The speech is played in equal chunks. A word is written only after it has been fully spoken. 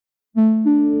An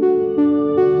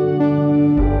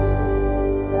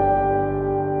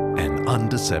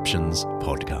Undeceptions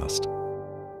podcast.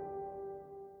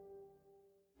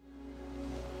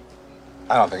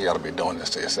 I don't think you ought to be doing this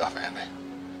to yourself, Andy.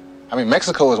 I mean,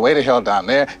 Mexico is way the hell down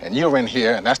there, and you're in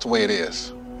here, and that's the way it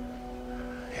is.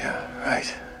 Yeah,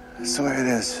 right. That's the way it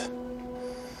is.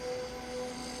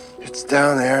 It's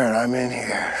down there, and I'm in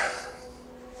here.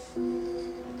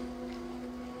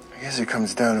 I guess it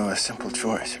comes down to a simple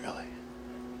choice, really.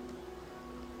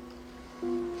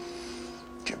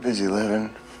 Get busy living,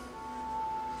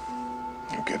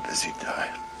 or get busy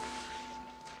dying.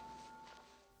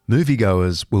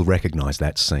 Moviegoers will recognise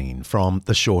that scene from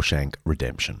The Shawshank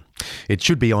Redemption. It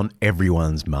should be on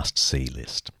everyone's must-see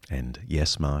list. And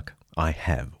yes, Mark, I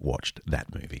have watched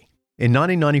that movie. In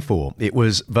 1994, it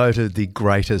was voted the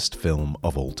greatest film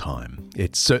of all time.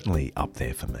 It's certainly up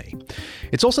there for me.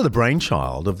 It's also the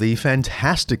brainchild of the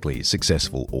fantastically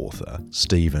successful author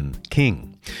Stephen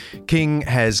King. King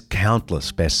has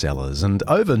countless bestsellers, and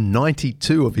over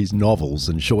 92 of his novels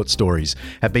and short stories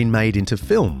have been made into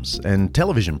films and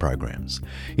television programs.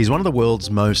 He's one of the world's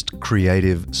most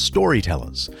creative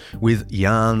storytellers, with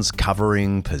yarns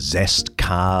covering possessed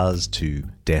cars to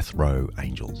death row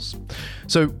angels.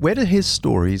 So where do his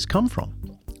stories come from?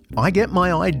 I get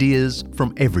my ideas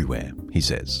from everywhere, he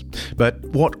says. But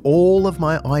what all of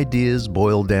my ideas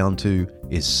boil down to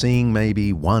is seeing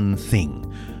maybe one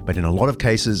thing. But in a lot of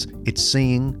cases, it's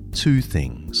seeing two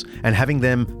things and having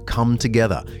them come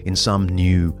together in some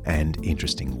new and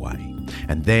interesting way.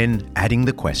 And then adding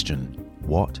the question,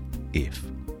 what if?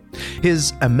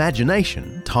 His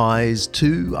imagination ties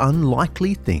two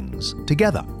unlikely things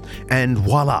together, and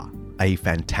voila, a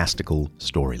fantastical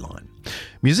storyline.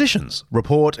 Musicians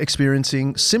report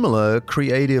experiencing similar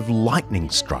creative lightning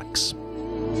strikes.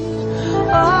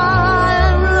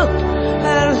 I look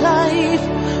at life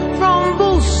from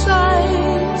both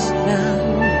sides now,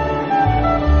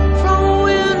 from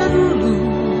win and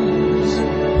lose,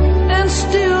 and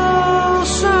still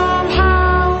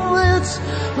somehow it's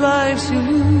life's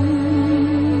illusions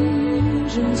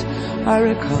I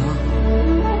recall.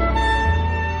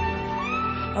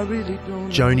 I really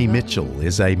don't. Joni Mitchell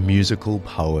is a musical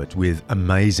poet with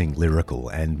amazing lyrical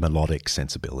and melodic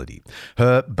sensibility.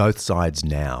 Her Both Sides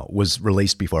Now was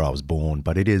released before I was born,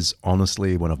 but it is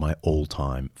honestly one of my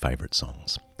all-time favourite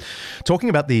songs. Talking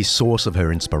about the source of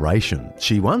her inspiration,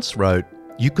 she once wrote,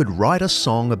 "You could write a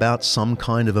song about some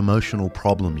kind of emotional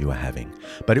problem you are having,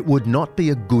 but it would not be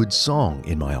a good song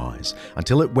in my eyes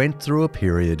until it went through a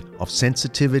period of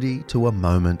sensitivity to a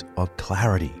moment of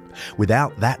clarity.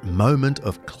 Without that moment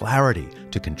of clarity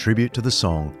to contribute to the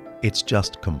song, it's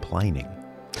just complaining."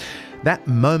 That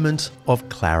moment of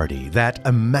clarity, that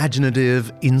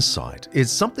imaginative insight, is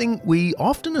something we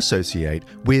often associate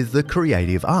with the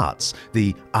creative arts,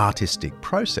 the artistic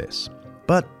process.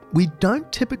 But we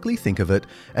don't typically think of it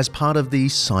as part of the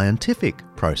scientific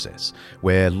process,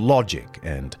 where logic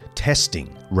and testing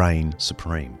reign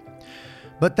supreme.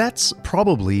 But that's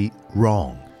probably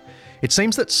wrong. It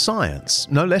seems that science,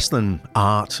 no less than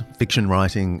art, fiction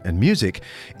writing and music,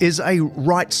 is a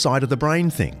right side of the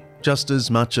brain thing, just as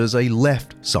much as a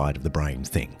left side of the brain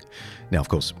thing. Now, of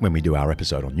course, when we do our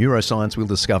episode on neuroscience, we'll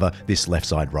discover this left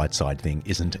side, right side thing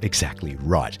isn't exactly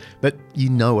right. But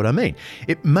you know what I mean.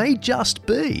 It may just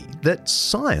be that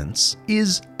science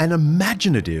is an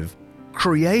imaginative,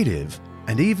 creative,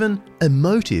 and even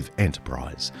emotive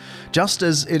enterprise, just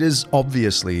as it is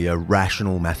obviously a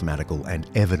rational, mathematical, and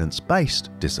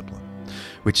evidence-based discipline,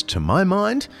 which to my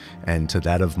mind, and to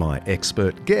that of my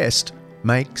expert guest,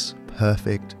 makes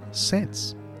perfect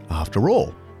sense. After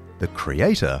all, the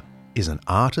creator is an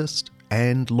artist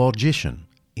and logician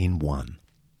in one.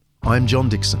 I'm John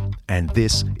Dixon, and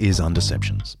this is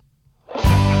Undeceptions.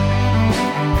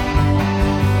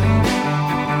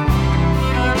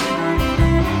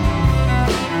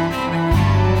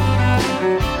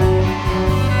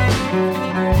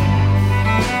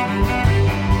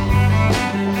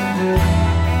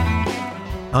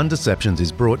 Undeceptions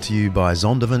is brought to you by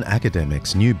Zondervan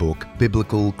Academic's new book,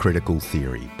 Biblical Critical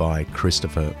Theory, by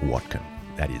Christopher Watkin.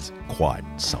 That is quite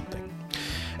something.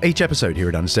 Each episode here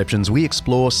at Undeceptions, we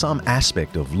explore some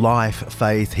aspect of life,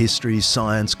 faith, history,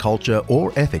 science, culture,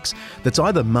 or ethics that's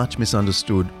either much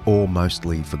misunderstood or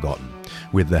mostly forgotten.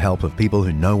 With the help of people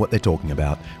who know what they're talking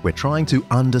about, we're trying to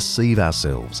undeceive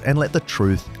ourselves and let the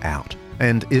truth out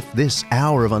And if this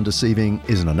hour of Undeceiving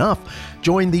isn't enough,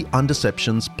 join the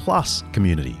Undeceptions Plus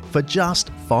community for just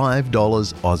 $5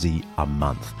 Aussie a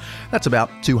month. That's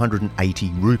about 280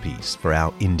 rupees for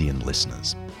our Indian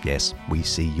listeners. Yes, we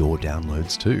see your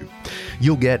downloads too.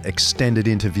 You'll get extended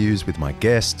interviews with my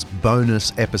guests,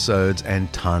 bonus episodes,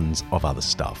 and tons of other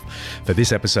stuff. For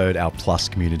this episode, our Plus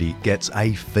community gets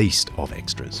a feast of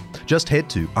extras. Just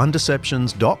head to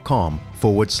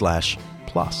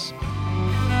undeceptions.com/plus.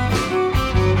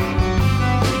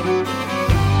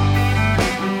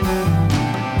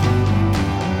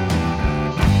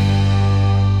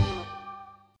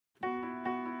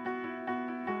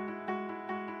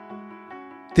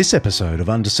 This episode of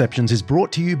Undeceptions is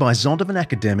brought to you by Zondervan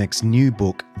Academic's new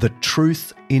book, The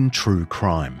Truth in True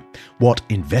Crime: What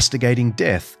Investigating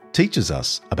Death Teaches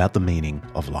Us About the Meaning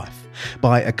of Life,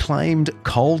 by acclaimed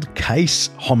cold case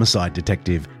homicide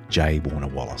detective J. Warner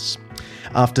Wallace.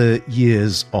 After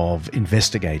years of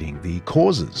investigating the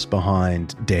causes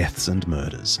behind deaths and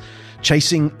murders,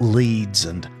 chasing leads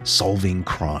and solving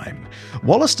crime,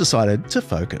 Wallace decided to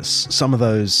focus some of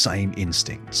those same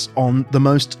instincts on the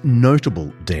most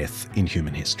notable death in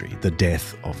human history, the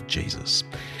death of Jesus.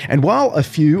 And while a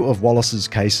few of Wallace's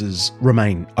cases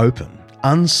remain open,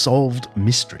 unsolved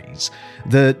mysteries,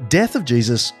 the death of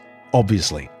Jesus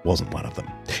obviously wasn't one of them.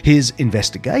 His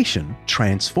investigation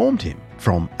transformed him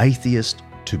from atheist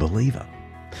to believer.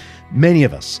 Many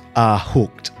of us are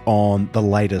hooked on the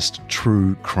latest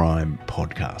true crime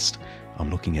podcast. I'm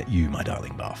looking at you, my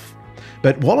darling buff.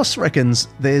 But Wallace reckons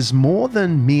there's more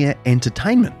than mere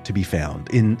entertainment to be found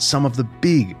in some of the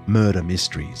big murder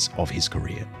mysteries of his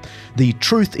career. The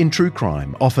Truth in True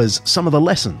Crime offers some of the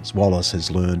lessons Wallace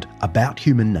has learned about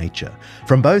human nature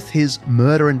from both his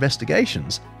murder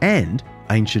investigations and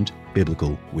ancient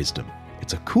biblical wisdom.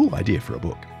 It's a cool idea for a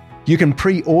book. You can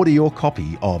pre-order your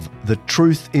copy of The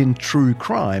Truth in True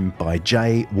Crime by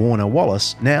J. Warner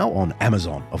Wallace now on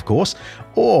Amazon, of course,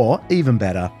 or even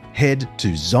better, head to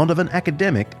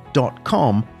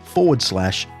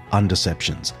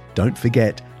zondervanacademic.com/undeceptions. Don't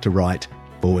forget to write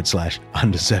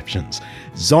 /undeceptions.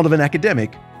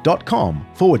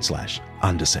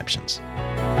 zondervanacademic.com/undeceptions.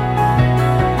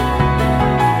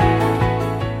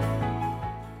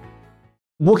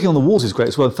 Walking on the walls is great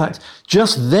as well. In fact,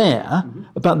 just there,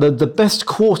 about the best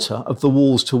quarter of the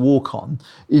walls to walk on,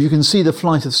 you can see the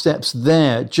flight of steps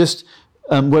there, just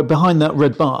where behind that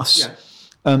red bus.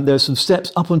 Yeah. There's some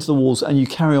steps up onto the walls, and you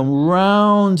carry on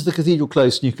round the cathedral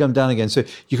close, and you come down again. So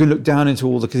you can look down into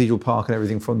all the cathedral park and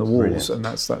everything from the walls, Brilliant. And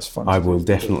that's fun. I will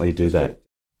definitely do that.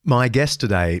 My guest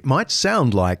today might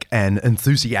sound like an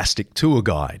enthusiastic tour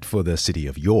guide for the city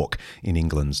of York in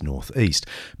England's northeast,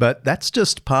 but that's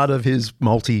just part of his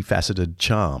multifaceted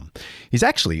charm. He's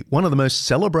actually one of the most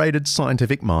celebrated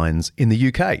scientific minds in the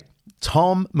UK.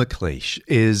 Tom McLeish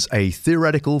is a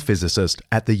theoretical physicist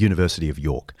at the University of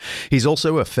York. He's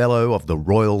also a fellow of the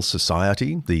Royal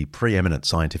Society, the preeminent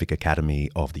scientific academy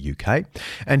of the UK,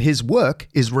 and his work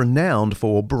is renowned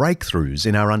for breakthroughs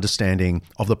in our understanding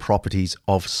of the properties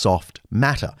of soft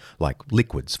matter, like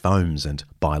liquids, foams, and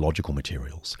biological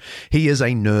materials. He is a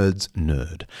nerd's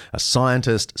nerd, a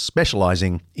scientist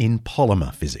specialising in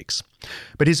polymer physics.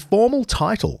 But his formal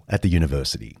title at the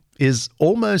university is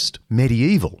almost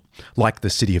medieval, like the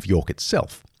city of York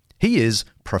itself. He is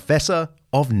Professor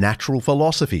of Natural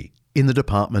Philosophy in the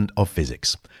Department of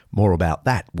Physics. More about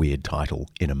that weird title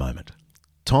in a moment.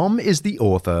 Tom is the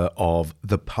author of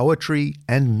The Poetry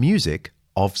and Music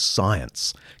of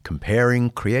Science, Comparing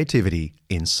Creativity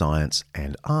in Science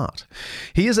and Art.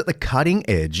 He is at the cutting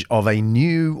edge of a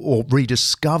new or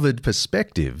rediscovered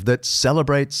perspective that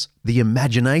celebrates the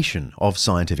imagination of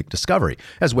scientific discovery,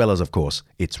 as well as, of course,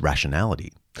 its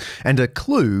rationality. And a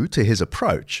clue to his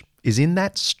approach is in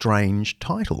that strange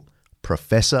title,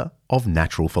 Professor of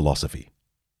Natural Philosophy.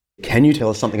 Can you tell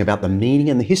us something about the meaning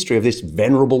and the history of this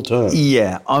venerable term?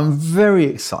 Yeah, I'm very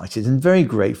excited and very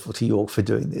grateful to York for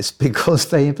doing this, because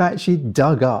they have actually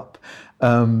dug up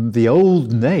the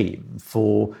old name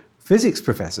for physics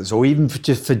professors, or even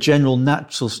for general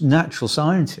natural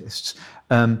scientists.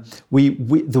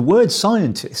 The word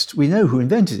scientist, we know who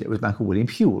invented it. It was a man called William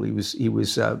Whewell. He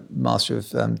was master of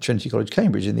Trinity College,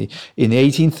 Cambridge in the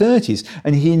 1830s,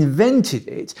 and he invented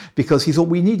it because he thought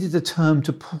we needed a term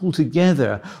to pull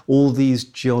together all these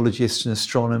geologists and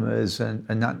astronomers and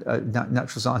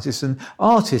natural scientists, and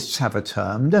artists have a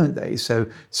term, don't they? So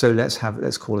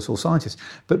let's call us all scientists.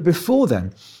 But before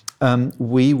then,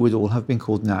 we would all have been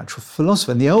called natural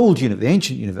philosopher. And the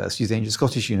ancient universities, the ancient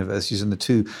Scottish universities and the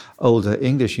two older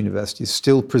English universities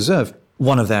still preserve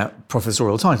one of their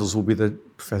professorial titles will be the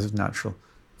Professor of Natural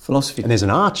philosophy. And there's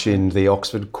an arch in the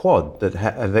Oxford Quad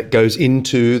that goes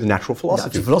into the natural philosophy.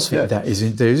 Natural philosophy, yeah. There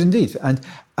is indeed. And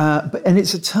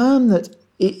it's a term that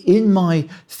in my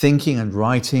thinking and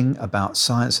writing about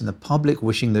science and the public,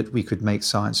 wishing that we could make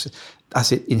science,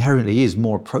 as it inherently is,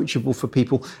 more approachable for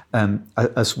people,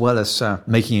 as well as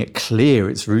making it clear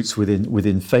its roots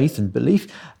within faith and belief,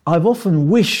 I've often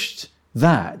wished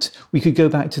that we could go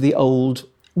back to the old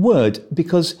word,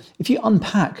 because if you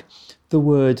unpack the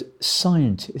word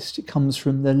scientist, it comes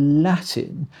from the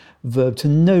Latin verb to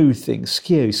know things,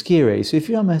 scire. So if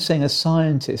you're saying a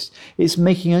scientist, it's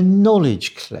making a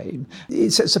knowledge claim.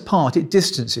 It sets apart, it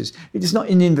distances. It is not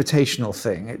an invitational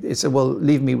thing. It's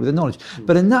leave me with the knowledge.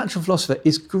 But a natural philosopher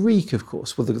is Greek, of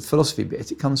course. Well, the philosophy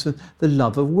bit, it comes from the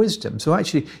love of wisdom. So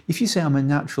actually, if you say I'm a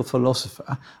natural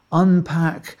philosopher,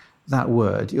 unpack that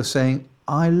word, you're saying,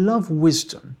 I love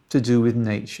wisdom to do with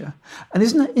nature. And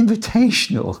isn't that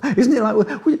invitational? Isn't it like,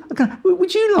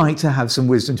 would you like to have some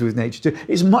wisdom to do with nature too?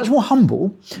 It's much more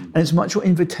humble and it's much more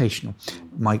invitational.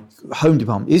 My home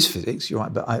department is physics, you're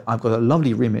right, but I've got a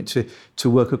lovely remit to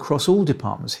work across all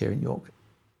departments here in York.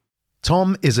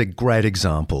 Tom is a great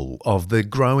example of the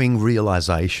growing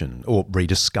realisation or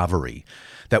rediscovery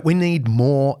that we need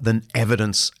more than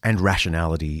evidence and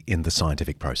rationality in the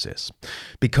scientific process.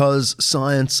 Because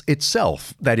science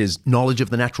itself, that is, knowledge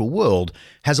of the natural world,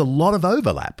 has a lot of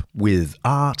overlap with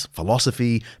art,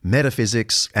 philosophy,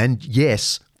 metaphysics, and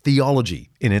yes, theology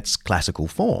in its classical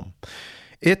form.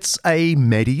 It's a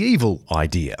medieval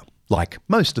idea, like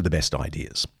most of the best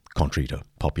ideas, contrary to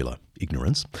popular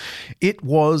ignorance. It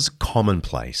was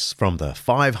commonplace from the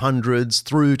 500s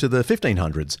through to the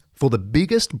 1500s for the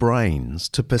biggest brains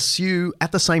to pursue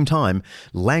at the same time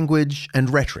language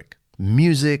and rhetoric,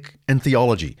 music and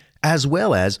theology, as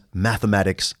well as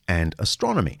mathematics and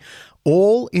astronomy,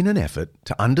 all in an effort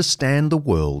to understand the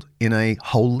world in a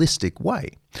holistic way.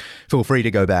 Feel free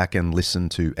to go back and listen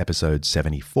to episode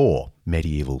 74,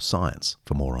 Medieval Science,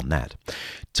 for more on that.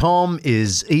 Tom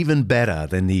is even better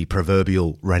than the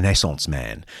proverbial Renaissance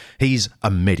man. He's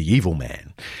a medieval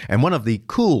man. And one of the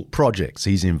cool projects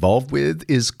he's involved with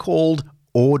is called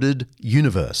Ordered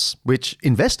Universe, which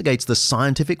investigates the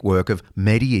scientific work of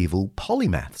medieval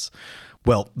polymaths.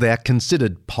 Well, they're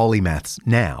considered polymaths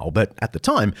now, but at the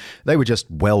time, they were just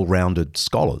well-rounded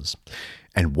scholars.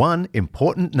 And one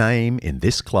important name in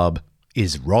this club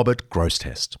is Robert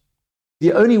Grosseteste.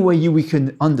 The only way we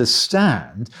can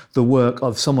understand the work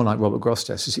of someone like Robert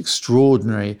Grosseteste, this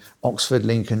extraordinary Oxford,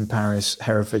 Lincoln, Paris,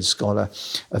 Hereford scholar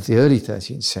of the early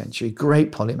 13th century,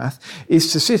 great polymath,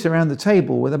 is to sit around the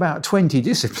table with about 20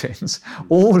 disciplines,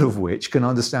 all of which can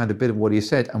understand a bit of what he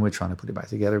said, and we're trying to put it back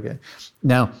together again.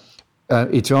 Now,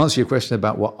 to answer your question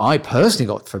about what I personally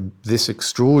got from this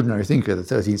extraordinary thinker of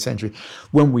the 13th century,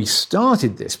 when we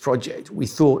started this project, we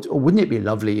thought, wouldn't it be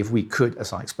lovely if we could,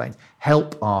 as I explained,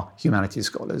 help our humanities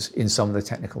scholars in some of the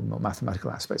technical or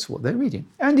mathematical aspects of what they're reading.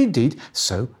 And indeed,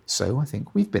 so I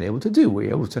think we've been able to do. We're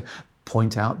able to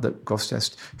point out that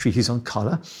Grosseteste's treatise on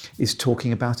colour is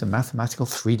talking about a mathematical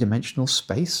three-dimensional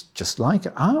space, just like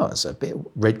ours, a bit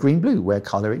red, green, blue, where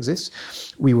colour exists.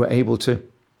 We were able to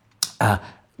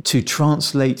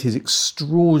translate his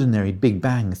extraordinary Big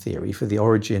Bang theory for the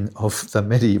origin of the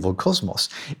medieval cosmos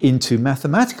into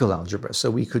mathematical algebra, so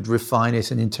we could refine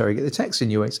it and interrogate the text in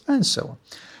new ways, and so on.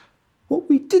 What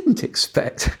we didn't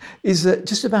expect is that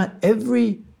just about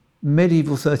every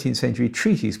medieval 13th century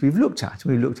treatise we've looked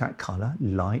at colour,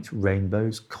 light,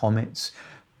 rainbows, comets,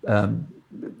 the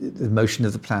motion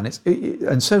of the planets,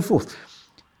 and so forth.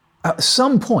 At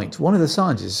some point, one of the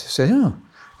scientists said,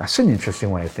 that's an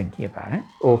interesting way of thinking about it,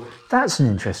 or that's an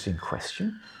interesting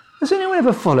question. Has anyone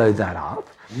ever followed that up?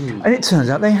 And it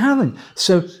turns out they haven't.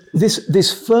 So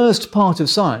this first part of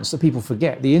science that people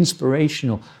forget, the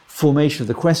inspirational formation of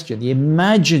the question, the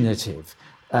imaginative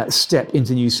step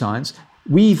into new science,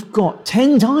 we've got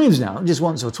 10 times now, not just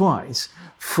once or twice,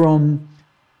 from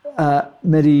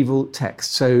medieval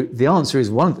texts. So the answer is,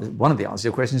 one of the answers to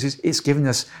your questions is, it's given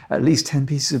us at least 10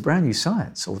 pieces of brand new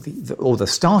science, or the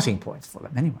starting point for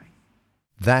them anyway.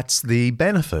 That's the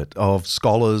benefit of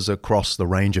scholars across the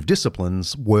range of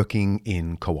disciplines working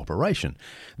in cooperation.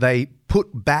 They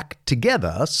put back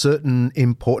together certain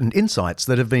important insights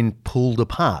that have been pulled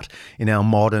apart in our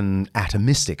modern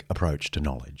atomistic approach to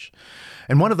knowledge.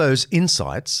 And one of those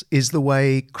insights is the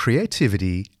way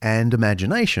creativity and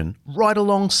imagination, right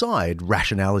alongside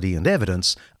rationality and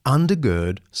evidence,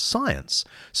 undergird science.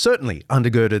 Certainly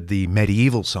undergirded the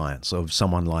medieval science of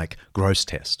someone like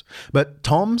Grosseteste. But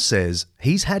Tom says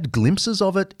he's had glimpses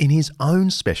of it in his own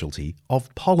specialty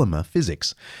of polymer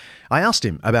physics. I asked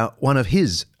him about one of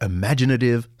his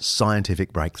imaginative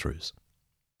scientific breakthroughs.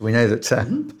 We know that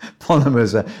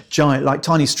polymers are giant, like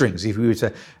tiny strings. If we were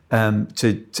to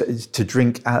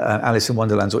drink Alice in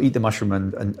Wonderland or eat the mushroom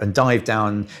and dive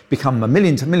down, become a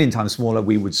million times smaller,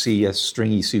 we would see a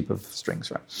stringy soup of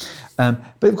strings, right?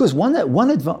 But of course, one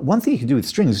thing you can do with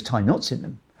strings is tie knots in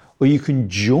them, or you can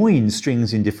join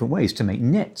strings in different ways to make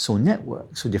nets or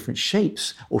networks or different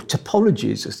shapes or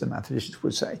topologies, as the mathematicians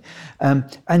would say.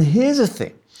 And here's the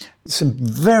thing. Some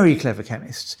very clever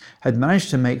chemists had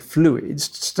managed to make fluids,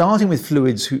 starting with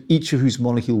fluids each of whose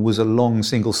molecule was a long,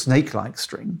 single snake-like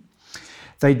string.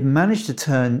 They'd managed to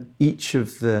turn each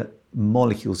of the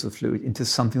molecules of fluid into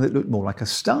something that looked more like a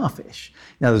starfish.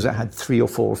 In other words, it had 3 or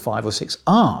 4 or 5 or 6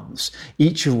 arms,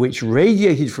 each of which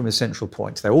radiated from a central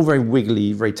point. They're all very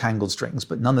wiggly, very tangled strings,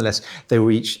 but nonetheless, they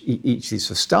were each these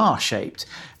sort of star-shaped.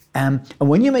 And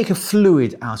when you make a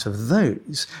fluid out of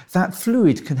those, that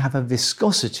fluid can have a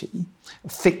viscosity, a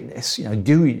thickness,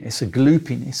 gooiness, a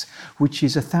gloopiness, which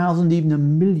is 1,000, even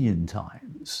 1,000,000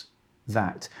 times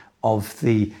that of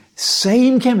the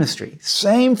same chemistry,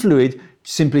 same fluid,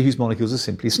 simply whose molecules are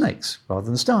simply snakes rather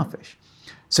than starfish.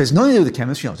 So it's nothing to do with the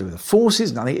chemistry, not to do with the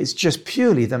forces, nothing. It's just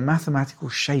purely the mathematical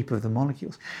shape of the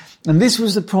molecules. And this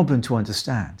was the problem to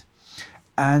understand.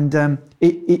 And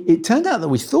it turned out that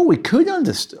we thought we could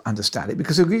understand it,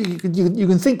 because you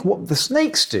can think what the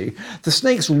snakes do. The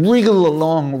snakes wriggle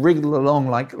along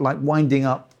like winding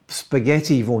up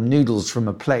spaghetti or noodles from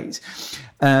a plate.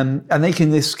 And they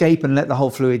can escape and let the whole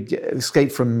fluid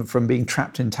escape from being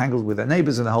trapped and tangled with their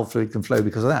neighbours, and the whole fluid can flow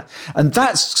because of that. And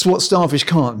that's what starfish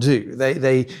can't do.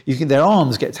 Their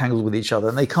arms get tangled with each other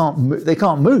and they can't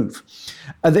move.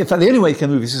 And in fact, the only way they can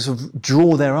move is to sort of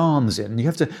draw their arms in. And you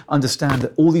have to understand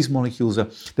that all these molecules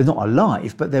they're not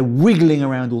alive, but they're wiggling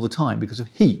around all the time because of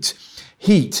heat.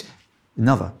 Heat,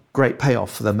 another great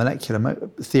payoff for the molecular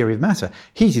theory of matter.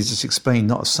 Heat is just explained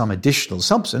not as some additional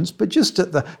substance, but just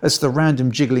as the random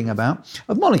jiggling about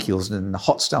of molecules, and the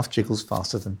hot stuff jiggles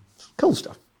faster than cold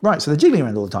stuff. Right, so they're jiggling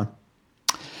around all the time.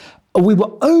 We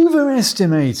were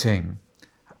overestimating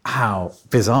how,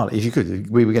 bizarrely, if you could,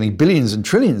 we were getting billions and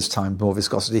trillions times more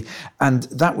viscosity, and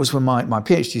that was when my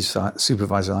PhD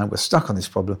supervisor and I were stuck on this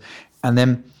problem. And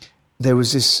then there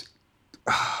was this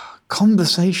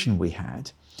conversation we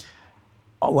had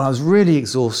when I was really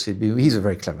exhausted. He's a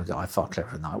very clever guy, far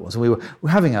cleverer than I was. And we were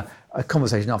having a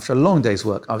conversation after a long day's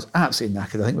work. I was absolutely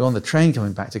knackered. I think we were on the train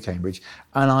coming back to Cambridge,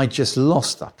 and I just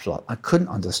lost the plot. I couldn't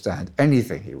understand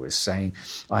anything he was saying.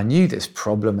 I knew this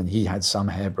problem, and he had some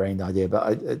harebrained idea,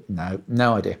 but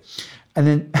no idea. And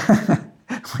then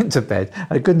I went to bed,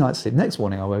 had a good night's sleep. Next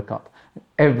morning I woke up.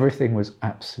 Everything was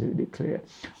absolutely clear.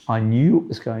 I knew what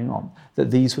was going on,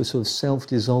 that these were sort of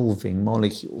self-dissolving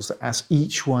molecules, that as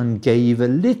each one gave a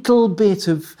little bit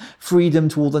of freedom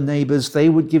to all the neighbours, they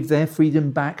would give their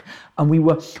freedom back. And we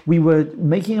were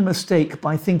making a mistake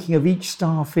by thinking of each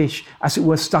starfish as it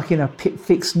were stuck in a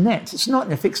fixed net. It's not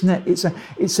in a fixed net,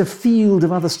 it's a field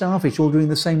of other starfish all doing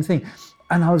the same thing.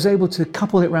 And I was able to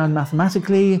couple it round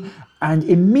mathematically, and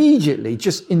immediately,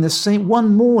 just in the same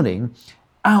one morning,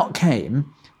 out came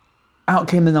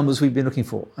the numbers we've been looking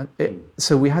for.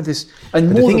 So we had this. And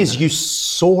but the thing is, you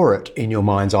saw it in your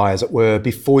mind's eye, as it were,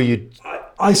 before you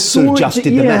I sort saw of just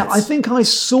did the maths. I think I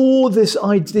saw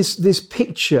this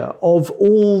picture of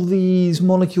all these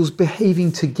molecules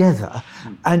behaving together,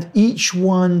 and each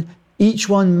one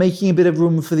making a bit of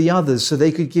room for the others so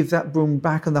they could give that room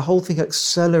back, and the whole thing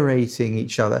accelerating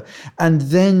each other. And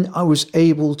then I was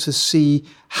able to see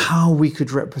how we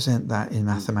could represent that in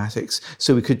mathematics,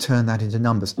 so we could turn that into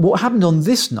numbers. What happened on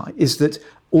this night is that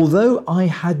although I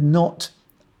had not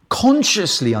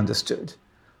consciously understood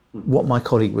what my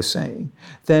colleague was saying,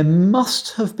 there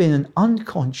must have been an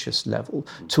unconscious level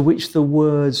to which the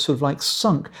words sort of like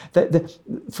sunk.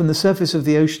 From the surface of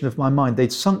the ocean of my mind,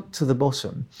 they'd sunk to the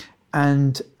bottom,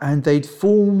 and they'd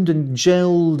formed and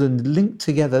gelled and linked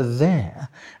together there,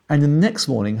 and the next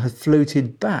morning had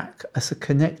floated back as a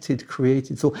connected,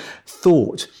 created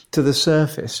thought to the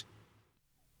surface.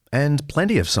 And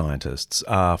plenty of scientists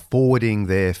are forwarding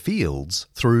their fields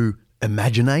through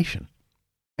imagination.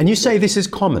 And you say this is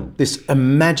common, this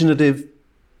imaginative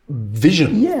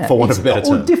vision, for want of a better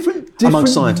term, different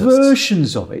amongst scientists.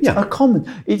 Versions of it are common.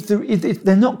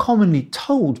 They're not commonly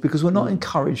told because we're not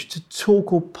encouraged to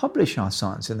talk or publish our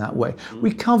science in that way.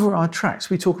 We cover our tracks.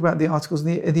 We talk about the articles, and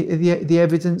the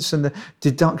evidence and the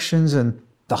deductions and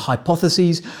the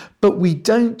hypotheses, but we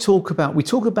talk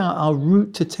about our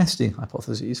route to testing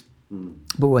hypotheses,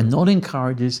 but we're not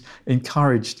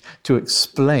encouraged to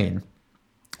explain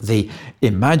The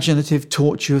imaginative,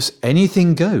 tortuous,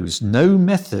 anything goes, no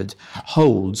method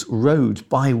holds road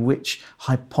by which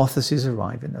hypotheses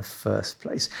arrive in the first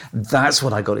place. And that's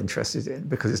what I got interested in,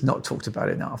 because it's not talked about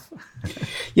enough.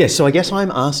 Yes, so I guess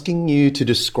I'm asking you to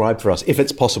describe for us, if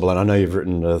it's possible, and I know you've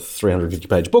written a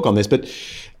 350-page book on this, but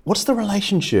what's the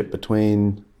relationship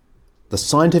between the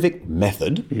scientific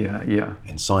method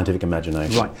and scientific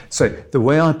imagination? Right. So the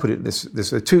way I put it, there's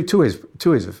two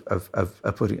ways of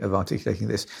articulating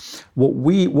this.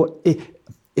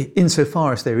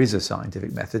 Insofar as there is a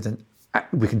scientific method, and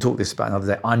we can talk this about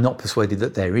another day, I'm not persuaded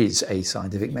that there is a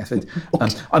scientific method.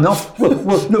 I'm not. Well,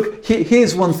 look.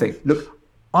 Here's one thing. Look.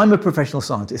 I'm a professional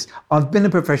scientist. I've been a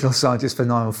professional scientist for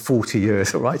now 40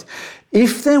 years, all right?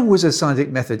 If there was a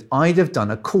scientific method, I'd have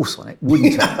done a course on it,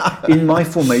 wouldn't I, in my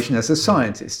formation as a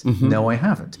scientist? Mm-hmm. No, I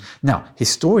haven't. Now,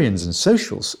 historians and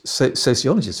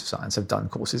sociologists of science have done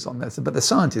courses on method, but the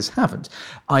scientists haven't.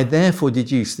 I therefore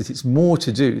deduce that it's more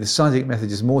to do, the scientific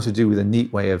method is more to do with a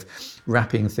neat way of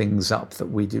wrapping things up that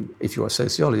we do if you're a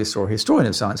sociologist or a historian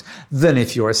of science than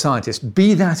if you're a scientist.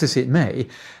 Be that as it may,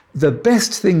 the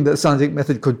best thing that scientific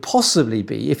method could possibly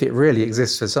be, if it really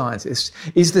exists for scientists,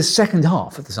 is the second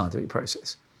half of the scientific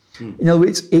process. You know,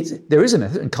 there is a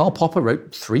method, and Karl Popper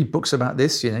wrote 3 books about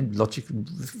this, you know, logic,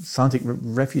 scientific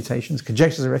refutations,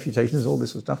 conjectures and refutations, all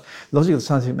this sort of stuff, logic of the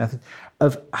scientific method,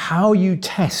 of how you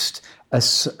test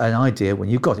an idea when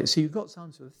you've got it. So you've got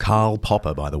some sort of... Karl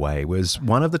Popper, by the way, was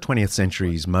one of the 20th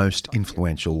century's most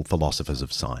influential philosophers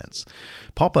of science.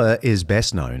 Popper is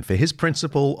best known for his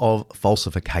principle of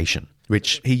falsification,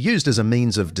 which he used as a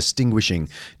means of distinguishing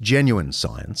genuine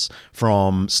science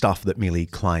from stuff that merely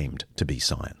claimed to be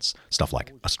science, stuff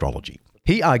like astrology.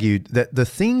 He argued that the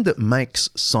thing that makes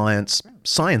science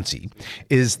sciencey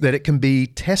is that it can be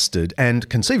tested and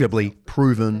conceivably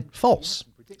proven false.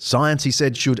 Science, he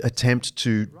said, should attempt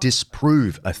to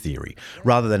disprove a theory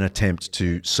rather than attempt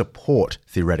to support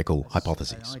theoretical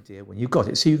hypotheses. When you've got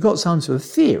it, so you've got some sort of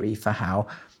theory for how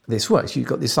this works. You've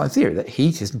got this theory that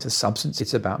heat isn't a substance,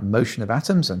 it's about motion of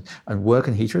atoms, and work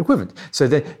and heat are equivalent. So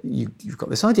you've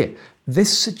got this idea.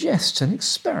 This suggests an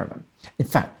experiment. In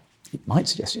fact, it might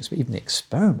suggest even the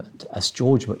experiment, as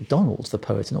George MacDonald, the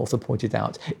poet and author, pointed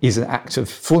out, is an act of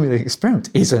formulating experiment,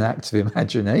 is an act of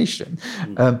imagination,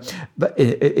 but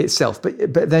itself.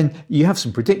 But then you have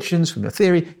some predictions from the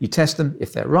theory, you test them.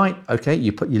 If they're right, okay,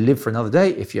 you live for another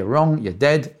day. If you're wrong, you're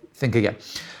dead. Think again.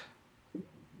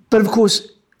 But of course,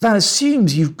 that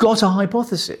assumes you've got a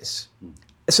hypothesis.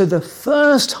 So the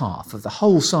first half of the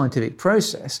whole scientific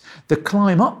process, the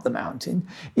climb up the mountain,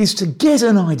 is to get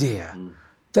an idea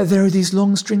that there are these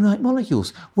long string-like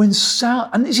molecules.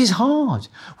 And this is hard.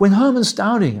 When Hermann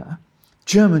Staudinger,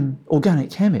 German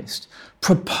organic chemist,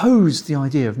 proposed the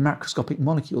idea of macroscopic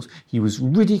molecules, he was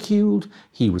ridiculed,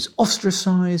 he was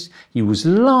ostracized, he was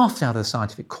laughed out of the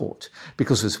scientific court,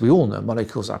 because as we all know,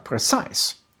 molecules are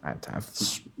precise and have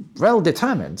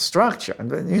well-determined structure.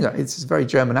 And, you know, it's a very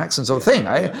German accent sort of thing.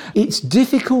 It's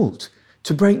difficult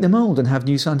to break the mold and have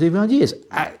new scientific ideas.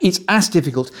 It's as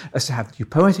difficult as to have new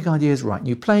poetic ideas, write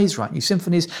new plays, write new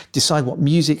symphonies, decide what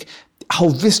music, whole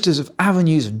vistas of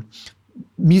avenues and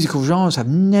musical genres have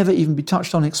never even been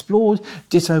touched on, explored,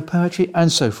 ditto poetry,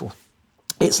 and so forth.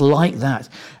 It's like that.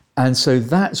 And so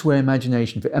that's where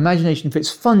imagination fits. Imagination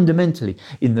fits fundamentally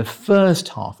in the first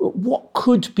half. What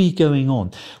could be going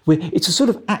on? It's a sort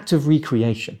of act of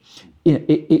recreation.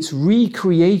 It's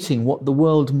recreating what the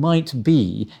world might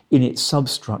be in its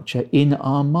substructure in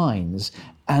our minds.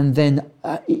 And then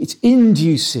it's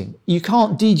inducing. You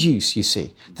can't deduce, you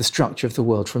see, the structure of the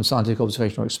world from scientific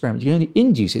observation or experiment. You can only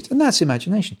induce it, and that's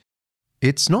imagination.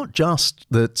 It's not just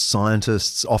that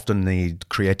scientists often need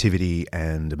creativity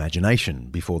and imagination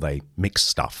before they mix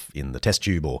stuff in the test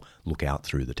tube or look out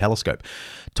through the telescope.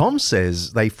 Tom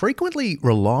says they frequently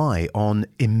rely on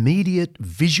immediate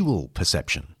visual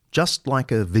perception, just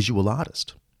like a visual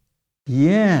artist.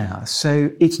 Yeah, so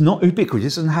it's not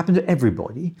ubiquitous, it doesn't happen to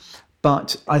everybody.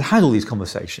 But I'd had all these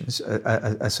conversations,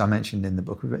 as I mentioned in the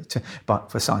book,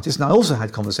 but for scientists. And I also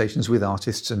had conversations with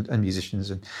artists and musicians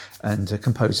and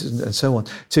composers and so on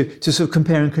to sort of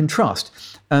compare and contrast.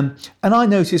 And I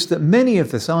noticed that many of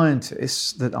the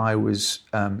scientists that I was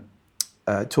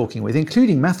talking with,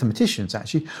 including mathematicians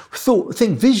actually,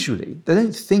 think visually. They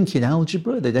don't think in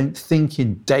algebra, they don't think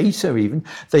in data even.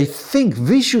 They think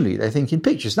visually, they think in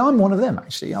pictures. Now I'm one of them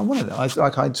actually. I'm one of them. I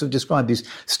sort of describe these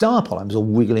star polymers all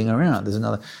wiggling around. There's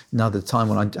another time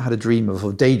when I had a dream of,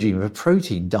 or daydream of, a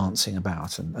protein dancing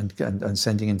about and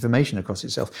sending information across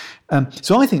itself.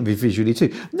 So I think visually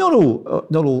too. Not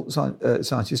all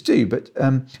scientists do, but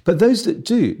those that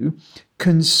do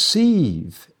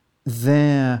conceive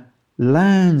their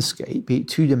landscape, be it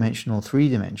two-dimensional,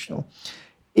 three-dimensional,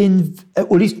 or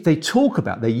at least they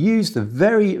use the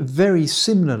very, very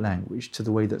similar language to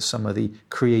the way that some of the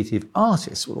creative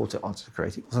artists,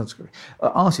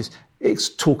 artists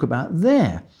talk about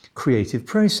their creative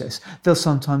process. They'll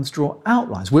sometimes draw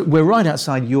outlines. We're right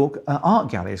outside York Art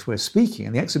Gallery as we're speaking,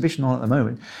 and the exhibition on at the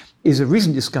moment is a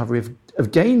recent discovery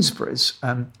of Gainsborough's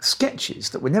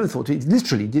sketches that were never thought to.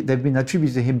 Literally, they've been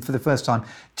attributed to him for the first time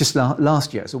just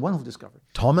last year. It's a wonderful discovery.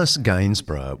 Thomas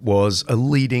Gainsborough was a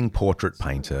leading portrait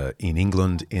painter in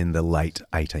England in the late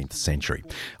 18th century.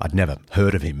 I'd never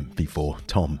heard of him before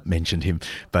Tom mentioned him,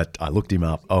 but I looked him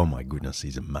up. Oh my goodness,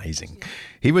 he's amazing.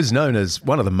 He was known as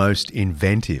one of the most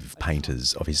inventive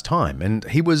painters of his time, and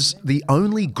he was the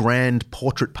only grand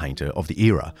portrait painter of the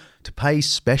era to pay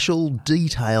special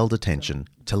detailed attention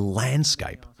to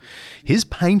landscape. His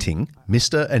painting,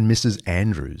 Mr. and Mrs.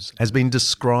 Andrews, has been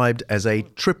described as a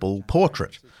triple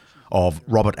portrait of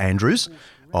Robert Andrews,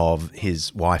 of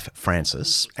his wife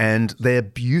Frances, and their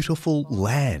beautiful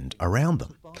land around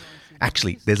them.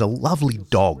 Actually, there's a lovely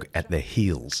dog at their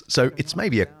heels, so it's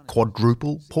maybe a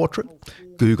quadruple portrait.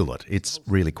 Google it, it's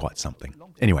really quite something.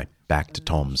 Anyway, back to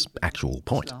Tom's actual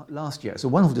point. Last year, it's a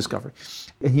wonderful discovery.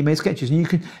 And he made sketches,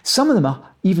 and some of them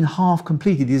are even half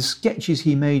completed. These sketches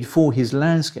he made for his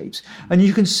landscapes. And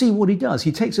you can see what he does.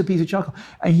 He takes a piece of charcoal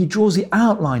and he draws the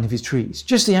outline of his trees,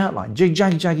 just the outline,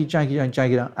 jagged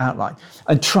outline,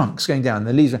 and trunks going down,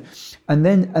 the leaves, and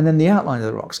then the outline of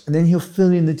the rocks. And then he'll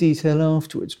fill in the detail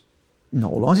afterwards. Not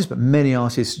all artists, but many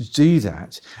artists do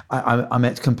that. I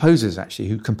met composers, actually,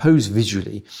 who compose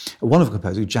visually. One of the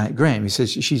composers, Janet Graham, who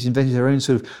says she's invented her own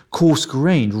sort of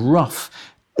coarse-grained, rough,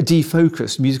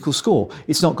 defocused musical score.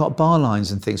 It's not got bar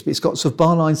lines and things, but it's got sort of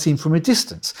bar lines seen from a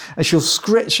distance. And she'll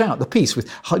stretch out the piece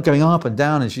with going up and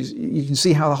down, and you can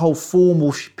see how the whole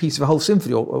formal piece of a whole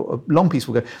symphony or a long piece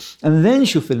will go. And then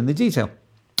she'll fill in the detail.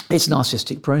 It's an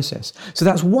artistic process. So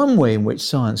that's one way in which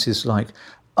science is like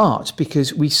art,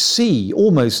 because we see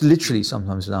almost literally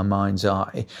sometimes in our mind's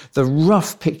eye the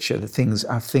rough picture that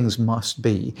things must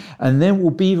be, and then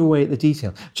we'll beaver away at the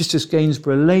detail. Just as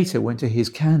Gainsborough later went to his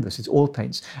canvas, his oil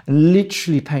paints, and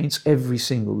literally paints every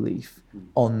single leaf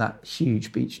on that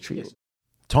huge beech tree.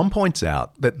 Tom points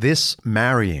out that this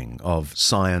marrying of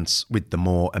science with the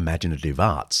more imaginative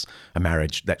arts, a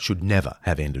marriage that should never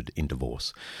have ended in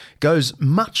divorce, goes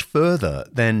much further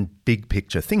than big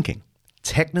picture thinking.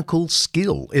 Technical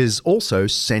skill is also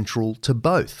central to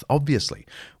both, obviously.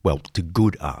 Well, to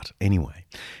good art anyway.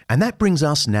 And that brings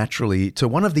us naturally to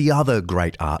one of the other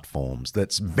great art forms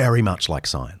that's very much like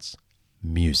science,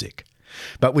 music.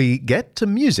 But we get to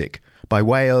music by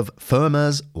way of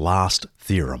Fermat's last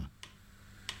theorem.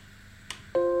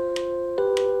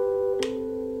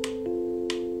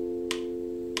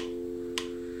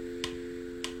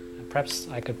 Perhaps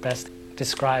I could best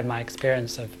describe my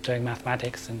experience of doing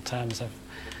mathematics in terms of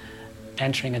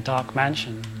entering a dark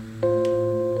mansion.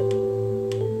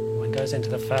 One goes into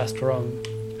the first room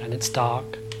and it's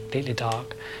dark, completely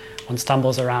dark. One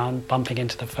stumbles around, bumping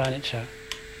into the furniture.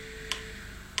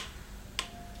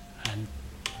 And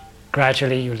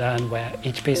gradually you learn where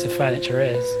each piece of furniture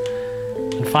is.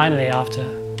 And finally, after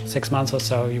 6 months or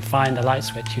so, you find the light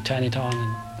switch, you turn it on,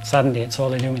 and suddenly it's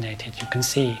all illuminated. You can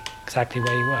see exactly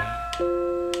where you were.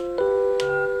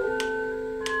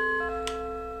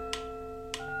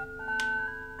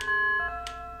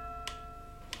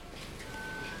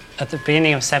 At the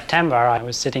beginning of September, I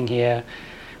was sitting here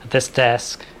at this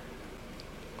desk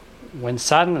when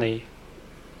suddenly,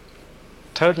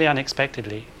 totally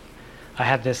unexpectedly, I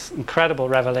had this incredible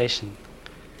revelation.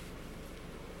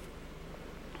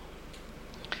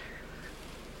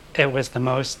 It was the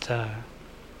most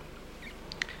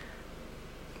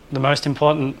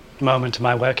important moment of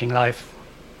my working life.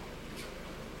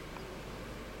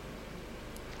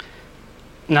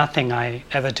 Nothing I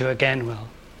ever do again will.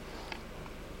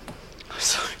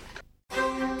 Sorry.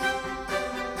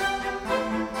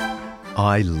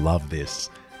 I love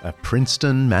this. A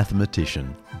Princeton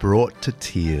mathematician brought to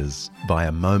tears by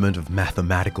a moment of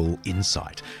mathematical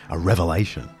insight, a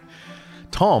revelation.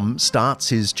 Tom starts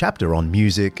his chapter on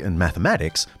music and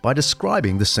mathematics by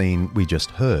describing the scene we just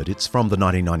heard. It's from the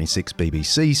 1996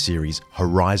 BBC series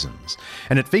Horizons,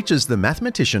 and it features the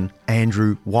mathematician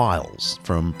Andrew Wiles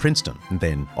from Princeton and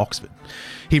then Oxford.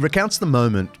 He recounts the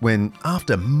moment when,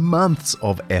 after months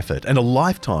of effort and a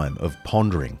lifetime of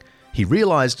pondering, he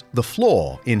realised the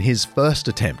flaw in his first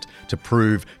attempt to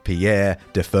prove Pierre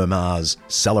de Fermat's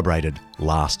celebrated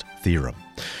last theorem.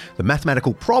 The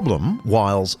mathematical problem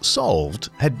Wiles solved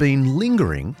had been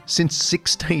lingering since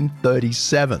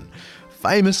 1637,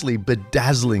 famously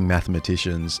bedazzling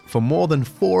mathematicians for more than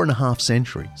 4.5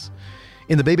 centuries.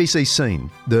 In the BBC scene,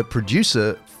 the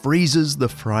producer freezes the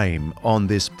frame on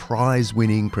this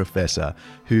prize-winning professor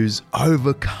who's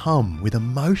overcome with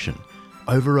emotion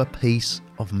over a piece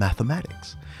of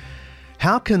mathematics.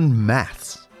 How can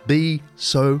maths be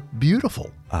so beautiful,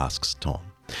 asks Tom.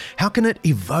 How can it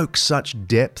evoke such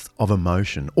depth of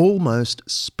emotion, almost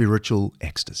spiritual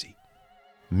ecstasy?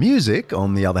 Music,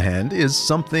 on the other hand, is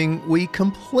something we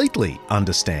completely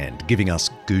understand, giving us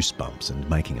goosebumps and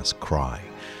making us cry.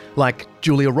 Like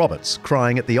Julia Roberts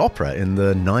crying at the opera in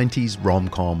the 90s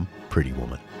rom-com Pretty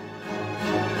Woman.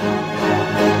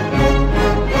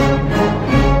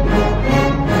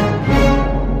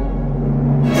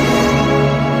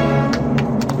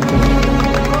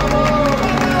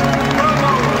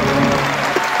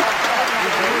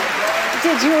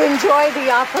 Did you enjoy the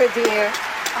opera, dear?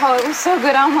 Oh, it was so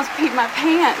good I almost peed my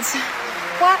pants.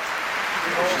 What?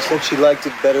 She said she liked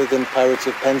it better than Pirates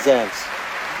of Penzance.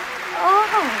 Oh.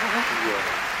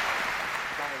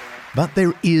 But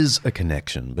there is a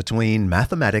connection between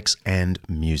mathematics and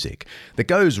music that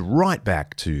goes right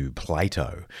back to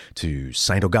Plato, to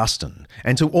St. Augustine,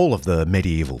 and to all of the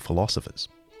medieval philosophers.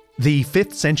 The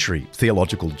 5th century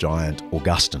theological giant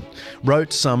Augustine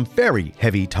wrote some very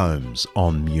heavy tomes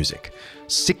on music,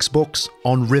 6 books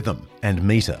on rhythm and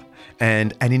meter,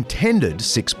 and an intended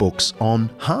 6 books on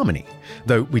harmony,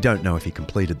 though we don't know if he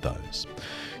completed those.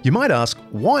 You might ask,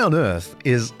 why on earth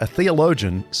is a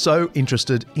theologian so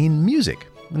interested in music?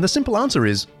 And the simple answer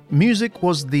is, music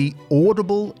was the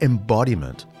audible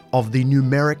embodiment of the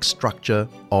numeric structure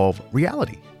of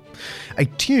reality. A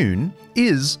tune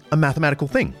is a mathematical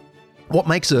thing. What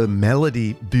makes a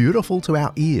melody beautiful to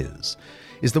our ears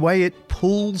is the way it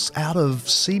pulls out of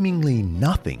seemingly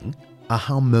nothing a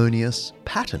harmonious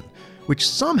pattern, which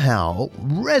somehow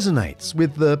resonates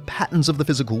with the patterns of the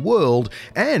physical world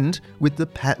and with the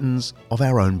patterns of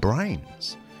our own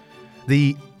brains.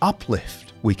 The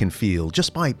uplift we can feel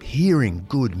just by hearing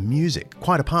good music,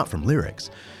 quite apart from lyrics,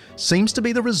 seems to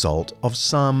be the result of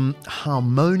some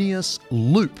harmonious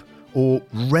loop or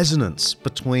resonance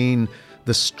between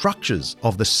the structures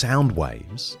of the sound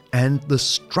waves and the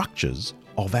structures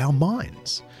of our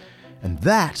minds. And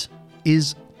that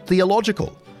is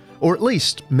theological, or at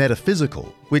least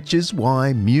metaphysical, which is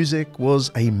why music was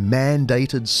a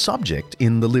mandated subject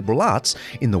in the liberal arts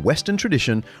in the Western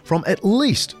tradition from at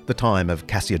least the time of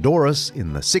Cassiodorus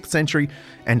in the 6th century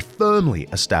and firmly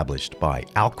established by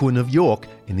Alcuin of York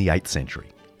in the 8th century.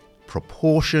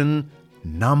 Proportion,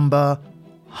 number,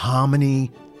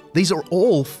 harmony, these are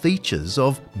all features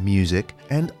of music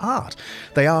and art.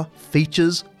 They are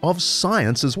features of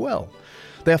science as well.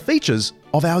 They are features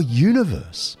of our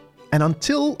universe. And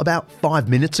until about 5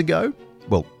 minutes ago,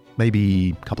 well,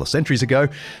 maybe a couple of centuries ago,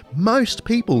 most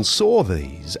people saw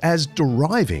these as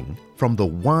deriving from the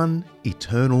one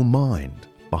eternal mind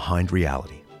behind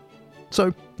reality.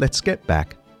 So let's get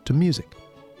back to music.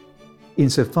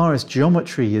 Insofar as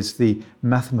geometry is the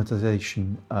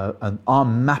mathematization and our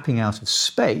mapping out of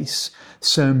space,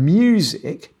 so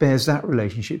music bears that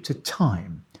relationship to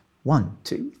time. 1,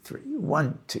 2, 3,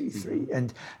 1, 2, 3,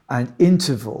 and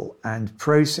interval and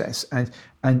process,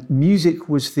 and music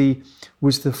was the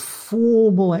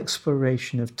formal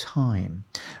exploration of time,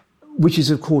 which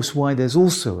is of course why there's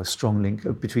also a strong link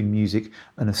between music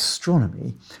and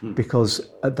astronomy, because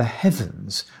the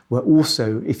heavens were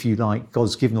also, if you like,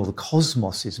 God's given, or the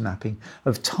cosmos' mapping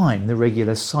of time, the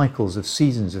regular cycles of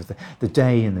seasons of the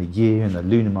day and the year and the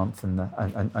lunar month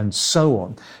and so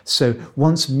on. So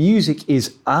once music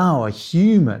is our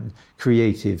human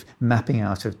creative mapping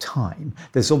out of time,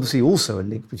 there's obviously also a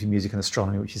link between music and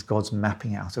astronomy, which is God's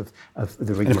mapping out of the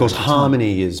regular. And of course,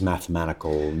 harmony is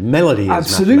mathematical, melody is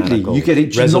absolutely mathematical, you get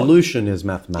it, resolution is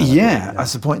mathematical. Yeah,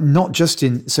 that's the point. Not just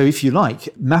in, so if you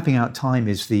like, mapping out time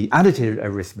is the additive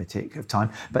arithmetic of time,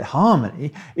 but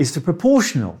harmony is the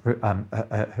proportional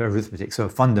arithmetic. So a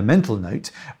fundamental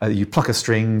note, you pluck a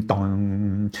string,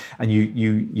 dong, and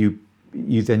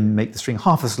you then make the string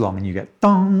half as long and you get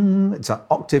dong, it's an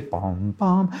octave, bom,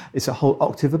 bom, it's a whole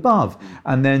octave above.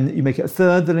 And then you make it a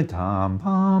third, then a tam,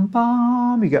 bom,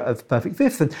 bom, you get a perfect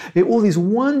fifth. And all these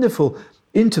wonderful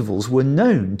intervals were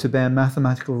known to bear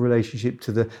mathematical relationship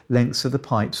to the lengths of the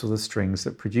pipes or the strings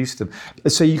that produced them.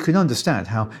 So you can understand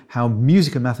how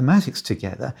music and mathematics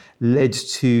together led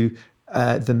to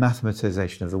the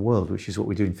mathematization of the world, which is what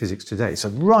we do in physics today. So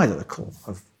right at the core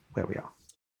of where we are.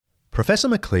 Professor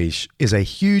McLeish is a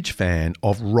huge fan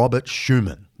of Robert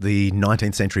Schumann, the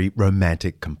 19th century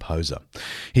Romantic composer.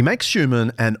 He makes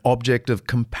Schumann an object of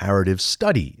comparative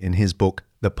study in his book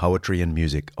The Poetry and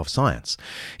Music of Science.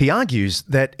 He argues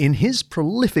that in his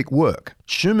prolific work,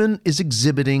 Schumann is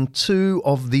exhibiting two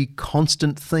of the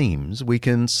constant themes we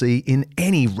can see in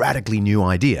any radically new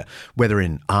idea, whether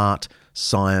in art,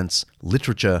 science,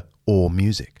 literature, or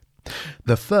music.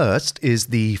 The first is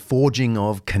the forging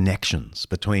of connections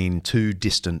between two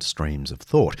distant streams of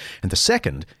thought, and the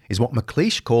second is what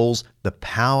McLeish calls the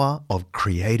power of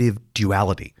creative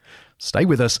duality. Stay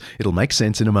with us, it'll make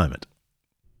sense in a moment.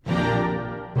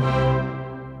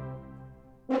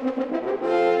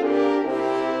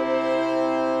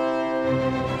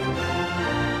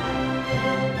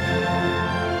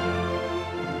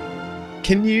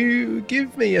 Can you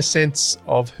give me a sense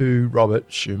of who Robert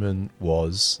Schumann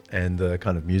was and the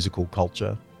kind of musical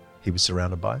culture he was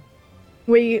surrounded by?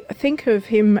 We think of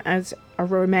him as a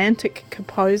romantic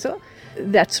composer.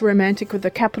 That's romantic with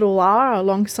a capital R,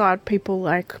 alongside people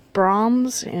like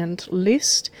Brahms and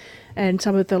Liszt and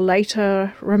some of the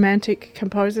later romantic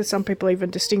composers. Some people even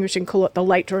distinguish and call it the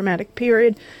late romantic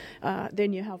period.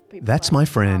 Then you have people. That's my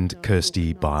friend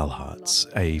Kirsty Beilharz,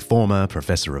 a former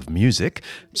professor of music,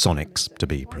 sonics to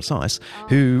be precise,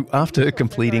 who, after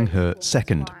completing her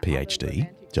second PhD,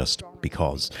 just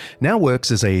because, now works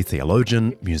as a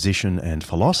theologian, musician and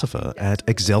philosopher at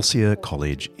Excelsior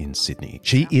College in Sydney.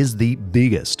 She is the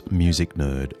biggest music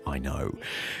nerd I know.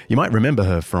 You might remember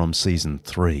her from season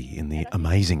 3 in the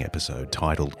amazing episode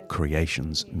titled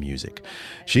Creations Music.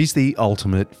 She's the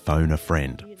ultimate phone a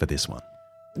friend for this one.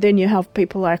 Then you have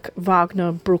people like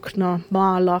Wagner, Bruckner,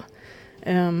 Mahler,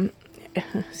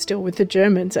 still with the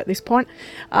Germans at this point.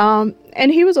 And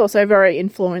he was also very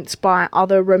influenced by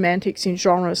other romantics in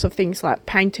genres of things like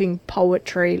painting,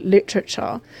 poetry,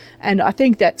 literature. And I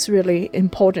think that's really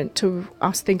important to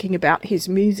us thinking about his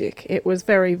music. It was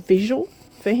very visual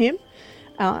for him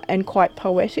and quite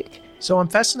poetic. So I'm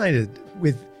fascinated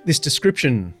with this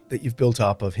description that you've built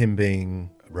up of him being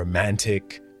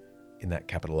romantic in that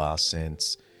capital R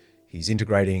sense. He's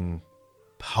integrating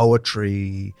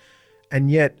poetry, and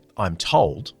yet I'm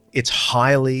told it's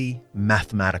highly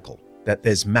mathematical, that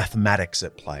there's mathematics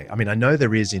at play. I mean, I know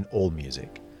there is in all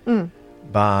music,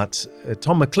 but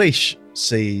Tom McLeish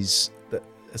sees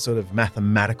a sort of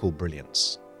mathematical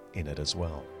brilliance in it as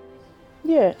well.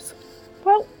 Yes.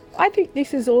 Well, I think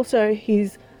this is also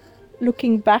his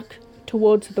looking back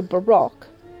towards the Baroque.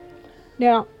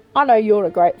 Now, I know you're a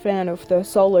great fan of the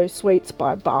solo suites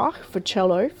by Bach for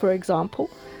cello, for example.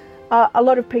 A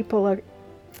lot of people are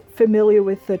familiar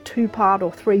with the 2-part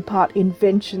or 3-part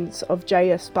inventions of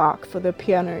J.S. Bach for the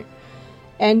piano.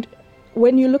 And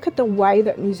when you look at the way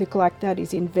that music like that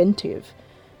is inventive,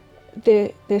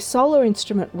 their solo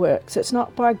instrument works. It's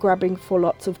not by grabbing for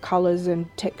lots of colours and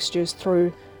textures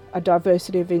through a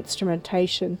diversity of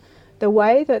instrumentation. The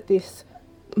way that this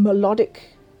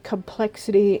melodic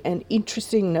complexity and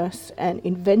interestingness and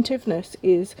inventiveness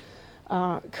is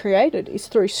created is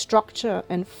through structure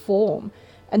and form.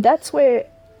 And that's where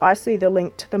I see the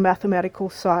link to the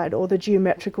mathematical side, or the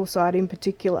geometrical side in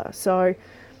particular. So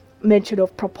mention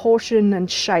of proportion and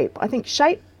shape. I think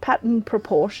shape, pattern,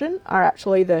 proportion are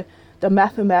actually the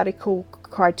mathematical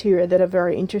criteria that are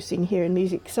very interesting here in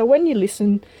music. So when you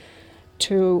listen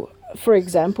to, for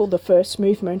example, the first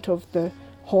movement of the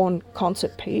horn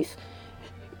concert piece,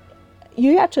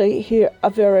 you actually hear a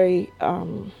very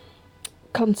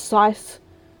concise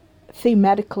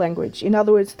thematic language. In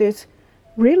other words, there's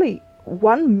really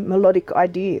one melodic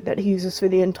idea that he uses for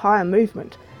the entire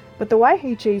movement. But the way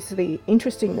he achieves the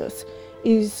interestingness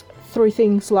is through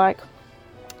things like,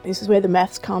 this is where the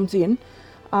maths comes in,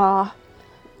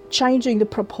 changing the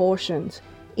proportions,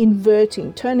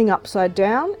 inverting, turning upside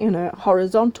down in a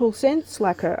horizontal sense,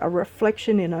 like a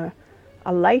reflection in a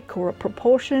lake or a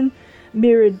proportion,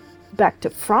 mirrored back to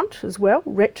front as well,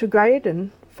 retrograde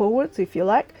and forwards if you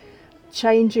like,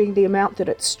 changing the amount that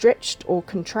it's stretched or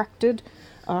contracted,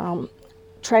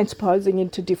 transposing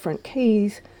into different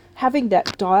keys, having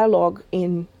that dialogue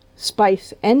in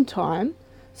space and time.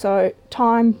 So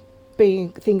time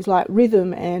being things like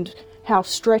rhythm and how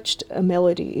stretched a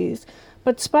melody is,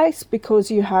 but space because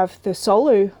you have the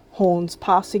solo horns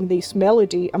passing this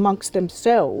melody amongst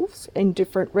themselves in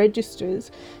different registers,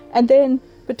 and then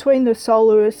between the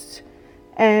soloist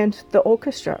and the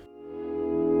orchestra.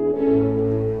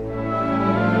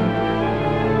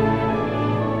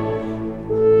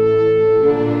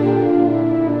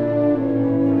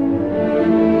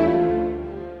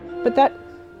 But that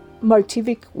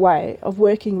motivic way of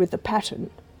working with the pattern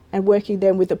and working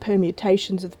then with the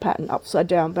permutations of the pattern, upside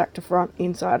down, back to front,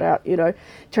 inside out,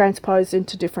 transposed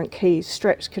into different keys,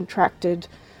 stretched, contracted,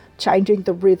 changing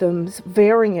the rhythms,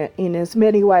 varying it in as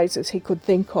many ways as he could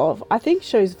think of, I think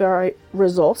shows very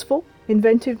resourceful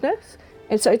inventiveness.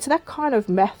 And so it's that kind of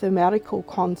mathematical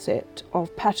concept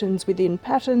of patterns within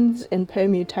patterns and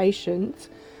permutations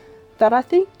that I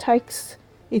think takes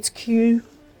its cue,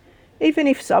 even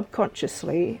if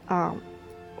subconsciously,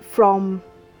 from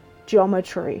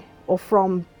geometry or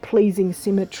from pleasing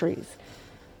symmetries.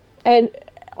 And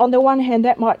on the one hand,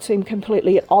 that might seem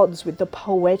completely at odds with the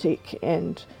poetic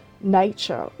and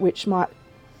nature, which might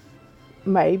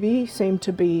maybe seem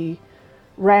to be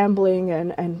rambling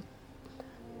and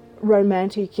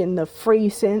romantic in the free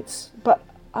sense, but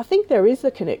I think there is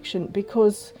a connection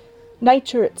because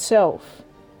nature itself,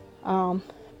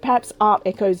 perhaps art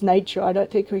echoes nature. I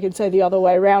don't think we can say the other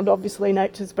way around. Obviously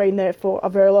nature's been there for a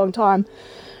very long time,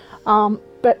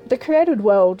 but the created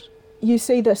world, you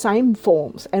see the same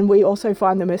forms and we also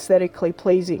find them aesthetically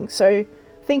pleasing. So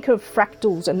think of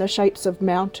fractals and the shapes of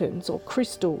mountains or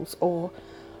crystals or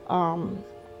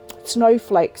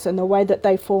snowflakes and the way that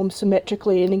they form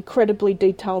symmetrically in incredibly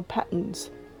detailed patterns.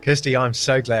 Kirsty, I'm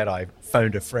so glad I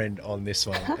phoned a friend on this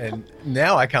one. And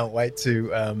now I can't wait to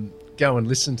go and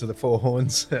listen to the Four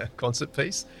Horns concert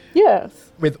piece.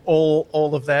 Yes. With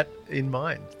all of that in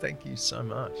mind. Thank you so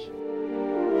much.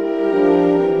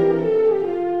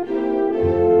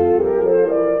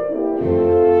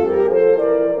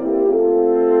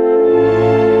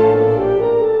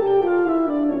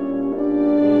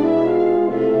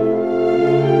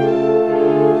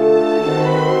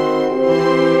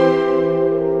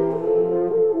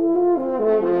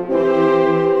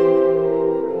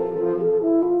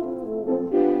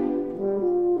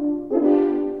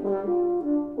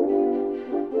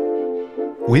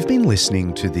 We've been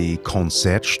listening to the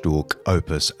Concertstück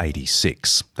Opus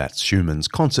 86. That's Schumann's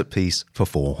concert piece for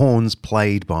four horns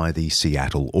played by the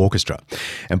Seattle Orchestra.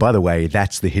 And by the way,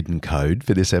 that's the hidden code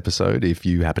for this episode if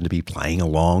you happen to be playing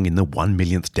along in the 1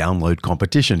 millionth download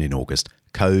competition in August.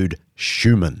 Code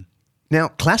Schumann. Now,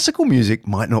 classical music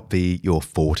might not be your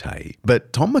forte,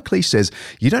 but Tom McLeish says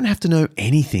you don't have to know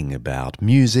anything about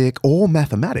music or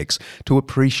mathematics to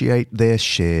appreciate their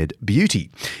shared beauty.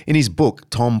 In his book,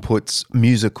 Tom puts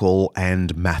musical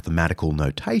and mathematical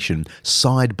notation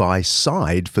side by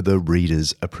side for the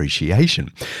reader's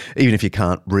appreciation. Even if you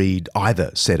can't read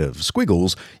either set of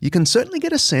squiggles, you can certainly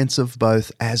get a sense of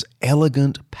both as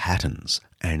elegant patterns,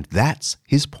 and that's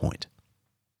his point.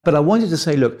 But I wanted to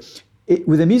say, look,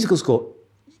 with a musical score,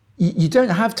 you don't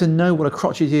have to know what a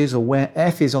crotchet is or where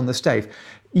F is on the stave.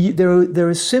 There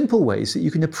are simple ways that you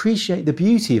can appreciate the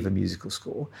beauty of a musical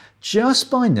score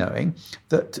just by knowing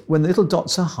that when the little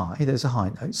dots are high, there's a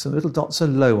high note. So the little dots are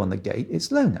low on the gate, it's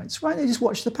low notes, right? They just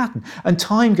watch the pattern. And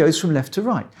time goes from left to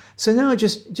right. So now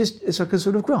just it's like a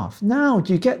sort of graph. Now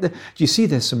do you see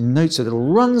there's some notes, a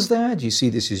little runs there? Do you see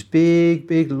this is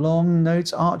big, long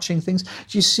notes, arching things?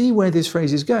 Do you see where this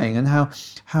phrase is going and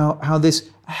how this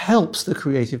helps the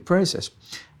creative process?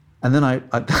 And then I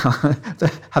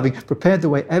having prepared the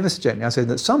way ever so gently, I said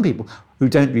that some people who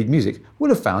don't read music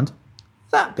would have found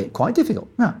that bit quite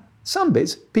difficult. Now, some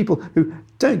bits, people who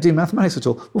don't do mathematics at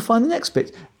all will find the next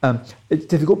bit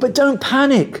difficult, but don't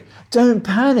panic. Don't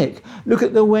panic. Look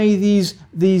at the way these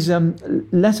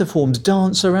letter forms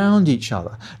dance around each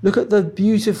other. Look at the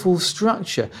beautiful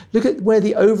structure. Look at where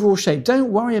the overall shape.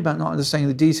 Don't worry about not understanding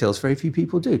the details. Very few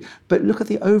people do. But look at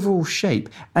the overall shape.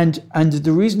 And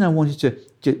the reason I wanted to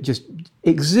just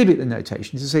exhibit the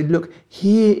notation is to say, look,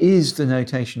 here is the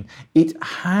notation. It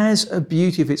has a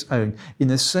beauty of its own in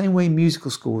the same way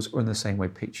musical scores or in the same way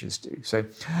pictures do. So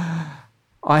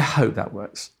I hope that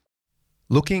works.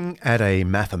 Looking at a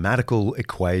mathematical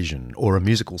equation or a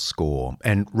musical score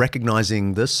and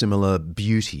recognizing the similar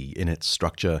beauty in its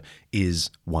structure is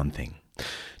one thing.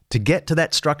 To get to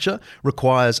that structure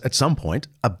requires, at some point,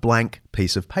 a blank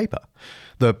piece of paper.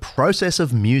 The process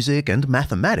of music and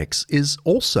mathematics is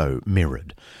also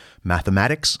mirrored.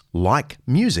 Mathematics, like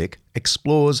music,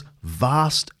 explores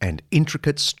vast and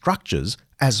intricate structures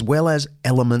as well as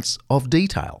elements of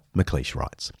detail, McLeish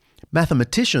writes.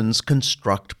 Mathematicians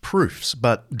construct proofs,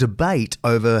 but debate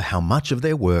over how much of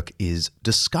their work is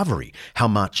discovery, how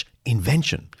much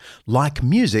invention. Like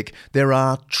music, there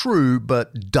are true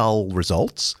but dull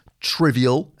results,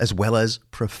 trivial as well as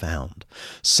profound.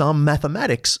 Some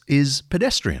mathematics is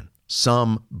pedestrian,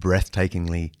 some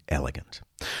breathtakingly elegant.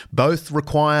 Both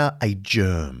require a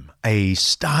germ, a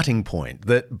starting point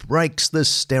that breaks the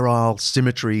sterile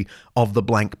symmetry of the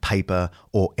blank paper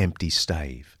or empty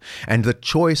stave. And the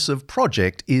choice of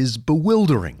project is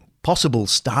bewildering. Possible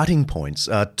starting points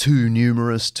are too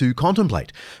numerous to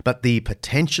contemplate, but the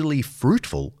potentially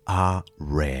fruitful are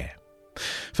rare.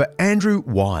 For Andrew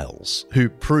Wiles, who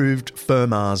proved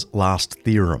Fermat's last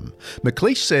theorem,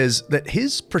 McLeish says that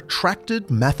his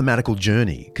protracted mathematical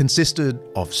journey consisted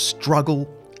of struggle,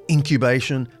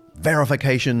 incubation,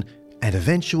 verification, and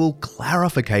eventual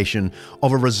clarification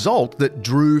of a result that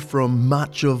drew from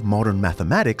much of modern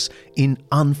mathematics in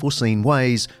unforeseen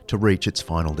ways to reach its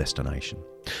final destination.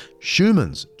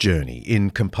 Schumann's journey in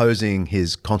composing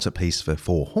his concert piece for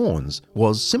four horns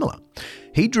was similar.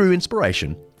 He drew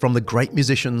inspiration from the great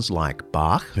musicians like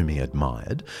Bach, whom he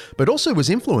admired, but also was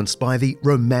influenced by the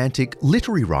romantic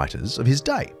literary writers of his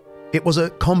day. It was a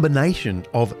combination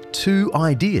of two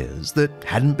ideas that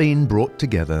hadn't been brought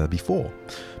together before.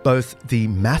 Both the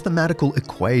mathematical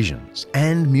equations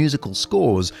and musical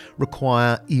scores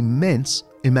require immense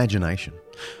imagination.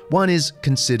 One is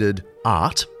considered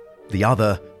art, the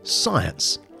other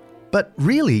science. But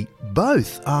really,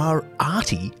 both are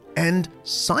arty and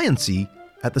sciencey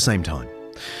at the same time.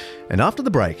 And after the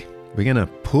break, we're going to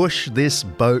push this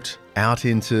boat out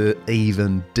into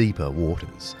even deeper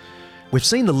waters. We've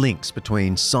seen the links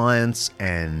between science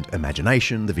and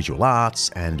imagination, the visual arts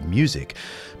and music.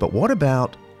 But what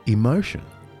about emotion?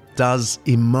 Does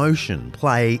emotion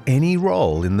play any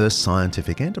role in the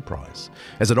scientific enterprise,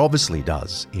 as it obviously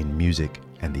does in music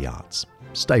and the arts?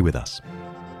 Stay with us.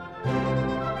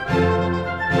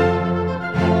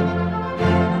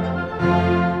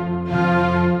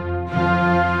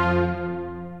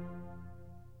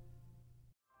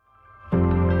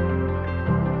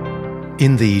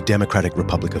 In the Democratic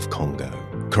Republic of Congo,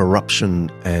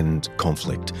 corruption and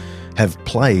conflict have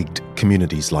plagued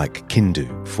communities like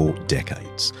Kindu for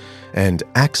decades, and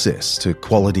access to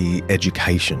quality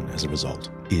education as a result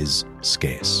is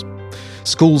scarce.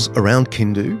 Schools around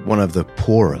Kindu, one of the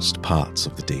poorest parts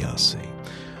of the DRC,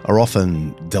 are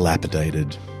often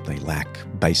dilapidated. They lack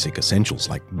basic essentials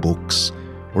like books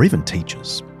or even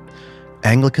teachers.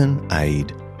 Anglican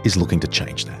Aid is looking to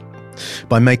change that.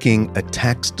 By making a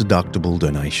tax-deductible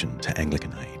donation to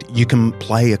Anglican Aid, you can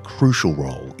play a crucial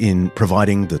role in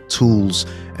providing the tools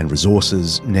and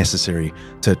resources necessary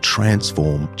to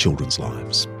transform children's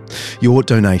lives. Your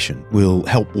donation will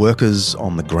help workers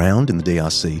on the ground in the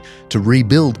DRC to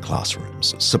rebuild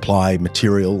classrooms, supply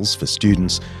materials for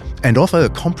students, and offer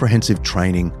comprehensive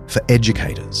training for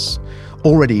educators.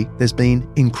 Already, there's been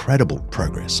incredible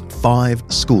progress. 5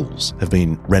 schools have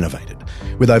been renovated,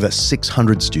 with over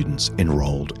 600 students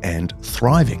enrolled and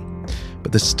thriving.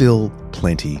 But there's still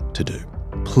plenty to do.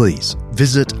 Please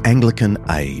visit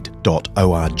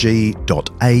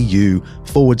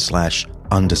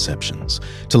anglicanaid.org.au/undeceptions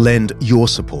to lend your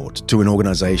support to an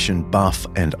organisation Buff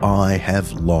and I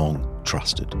have long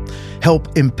trusted.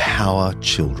 Help empower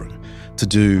children to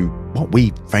do what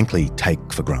we frankly take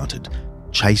for granted: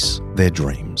 chase their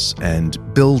dreams and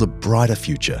build a brighter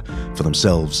future for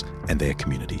themselves and their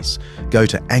communities. Go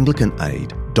to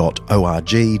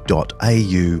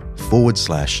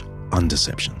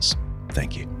anglicanaid.org.au/undeceptions.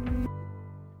 Thank you.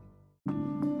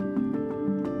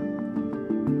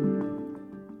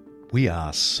 We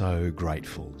are so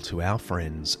grateful to our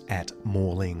friends at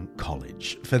Morling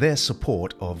College for their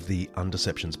support of the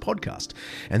Undeceptions podcast.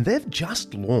 And they've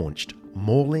just launched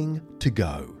Morling to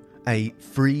Go, a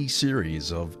free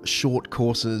series of short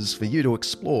courses for you to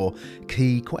explore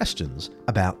key questions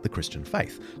about the Christian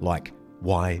faith, like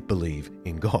why believe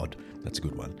in God? That's a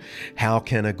good one. How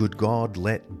can a good God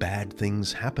let bad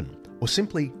things happen? Or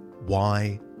simply,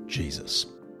 why Jesus?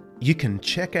 You can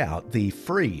check out the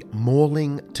free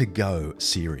Morling to Go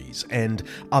series and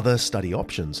other study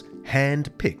options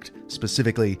hand-picked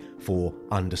specifically for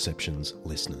Undeceptions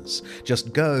listeners.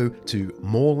 Just go to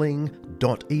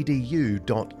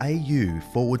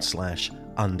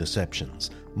morling.edu.au/undeceptions.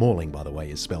 Morling, by the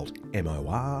way, is spelled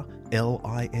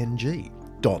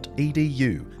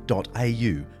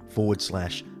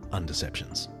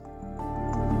morling.edu.au/undeceptions.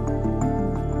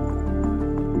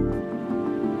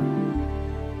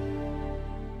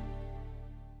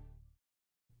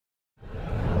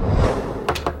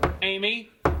 Amy.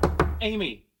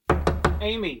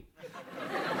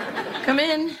 Come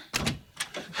in.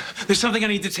 There's something I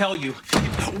need to tell you.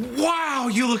 Wow,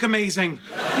 you look amazing.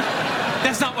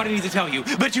 That's not what I need to tell you,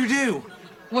 but you do.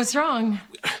 What's wrong?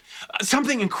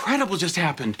 Something incredible just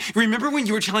happened. Remember when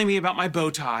you were telling me about my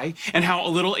bow tie and how a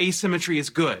little asymmetry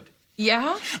is good?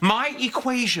 Yeah? My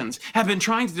equations have been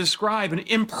trying to describe an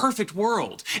imperfect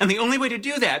world, and the only way to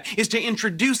do that is to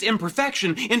introduce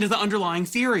imperfection into the underlying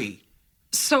theory.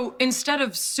 So instead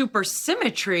of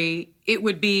supersymmetry, it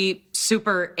would be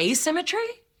super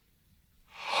asymmetry?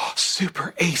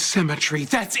 Super asymmetry,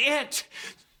 that's it!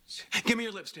 Give me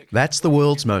your lipstick. That's the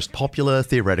world's most popular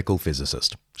theoretical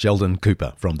physicist, Sheldon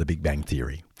Cooper from The Big Bang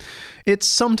Theory. It's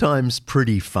sometimes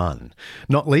pretty fun,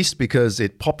 not least because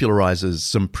it popularizes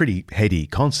some pretty heady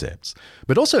concepts,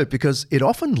 but also because it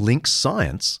often links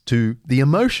science to the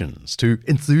emotions, to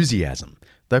enthusiasm,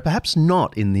 though perhaps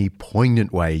not in the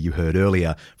poignant way you heard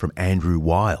earlier from Andrew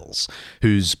Wiles,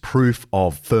 whose proof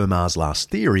of Fermat's last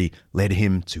theory led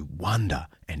him to wonder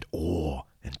and awe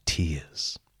and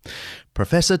tears.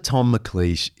 Professor Tom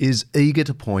McLeish is eager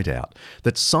to point out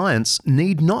that science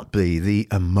need not be the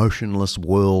emotionless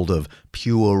world of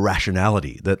pure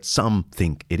rationality that some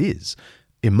think it is.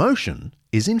 Emotion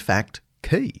is in fact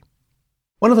key.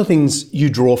 One of the things you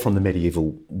draw from the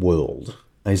medieval world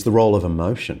is the role of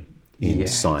emotion in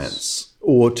science,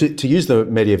 or to use the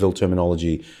medieval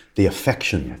terminology, the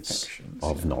affections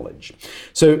of knowledge.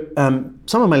 So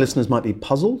some of my listeners might be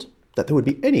puzzled that there would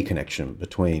be any connection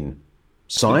between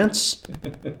science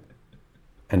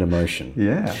and emotion.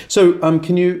 Yeah. So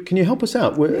can you help us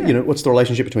out? You know, what's the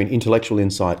relationship between intellectual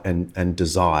insight and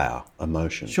desire,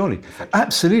 emotion? Surely,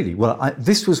 absolutely. Well,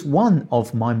 this was one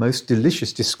of my most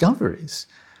delicious discoveries,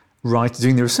 right,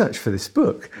 doing the research for this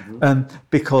book,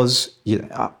 because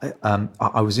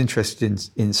I was interested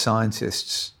in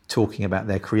scientists talking about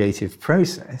their creative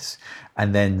process,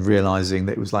 and then realizing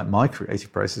that it was like my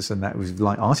creative process and that was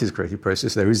like artist's creative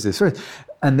process. There is this.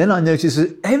 And then I noticed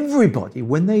that everybody,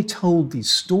 when they told these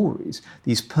stories,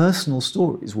 these personal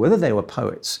stories, whether they were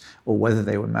poets or whether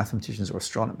they were mathematicians or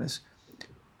astronomers,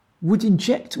 would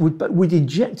inject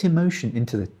emotion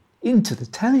into the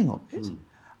telling of it.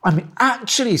 I mean,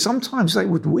 actually, sometimes they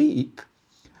would weep.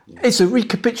 It's a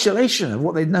recapitulation of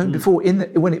what they'd known before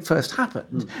when it first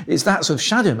happened. It's that sort of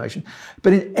shadow emotion.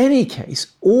 But in any case,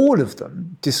 all of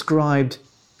them described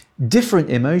different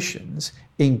emotions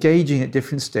engaging at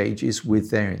different stages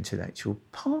with their intellectual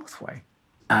pathway.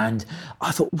 And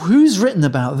I thought, who's written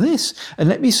about this? And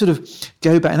let me sort of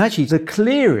go back. And actually, the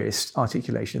clearest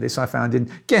articulation of this I found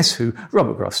in, guess who?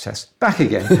 Robert Groff's test. Back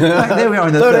again. There we are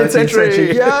in the 13th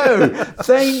century. Yo!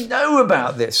 They know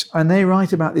about this. And they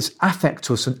write about this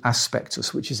affectus and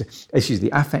aspectus, which is the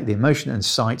affect, the emotion, and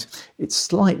sight. It's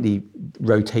slightly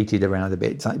rotated around a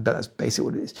bit, but that's basically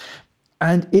what it is.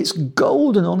 And it's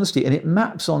golden honesty, and it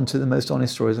maps onto the most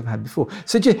honest stories I've had before.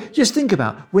 So just think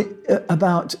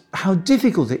about how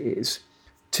difficult it is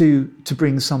to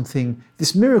bring something,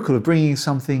 this miracle of bringing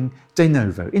something de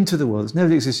novo into the world that's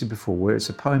never existed before, whether it's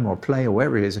a poem or a play or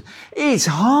whatever it is. It's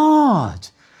hard.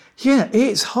 Yeah,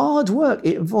 it's hard work.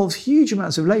 It involves huge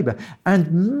amounts of labour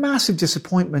and massive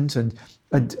disappointment and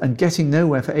getting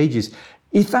nowhere for ages.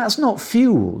 If that's not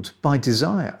fuelled by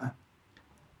desire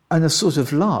and a sort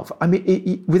of love, I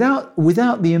mean,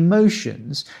 without the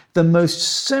emotions, the most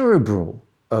cerebral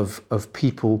of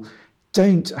people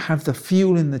don't have the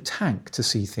fuel in the tank to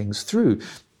see things through.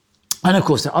 And of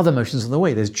course, there are other emotions on the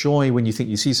way. There's joy when you think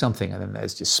you see something, and then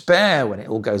there's despair when it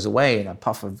all goes away in a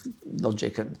puff of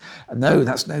logic, and no,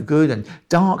 that's no good, and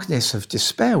darkness of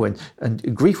despair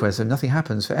and grief where so nothing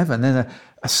happens forever, and then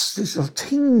this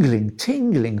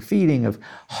tingling feeling of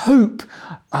hope,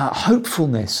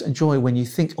 hopefulness and joy when you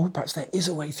think, oh, perhaps there is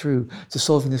a way through to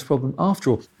solving this problem after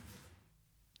all.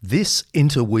 This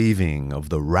interweaving of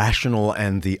the rational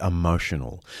and the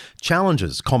emotional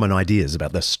challenges common ideas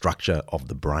about the structure of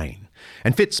the brain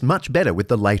and fits much better with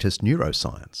the latest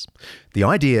neuroscience. The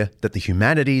idea that the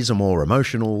humanities are more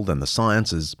emotional than the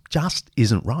sciences just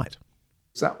isn't right.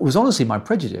 That was honestly my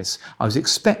prejudice. I was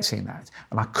expecting that,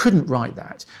 and I couldn't write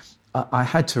that. I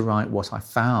had to write what I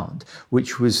found,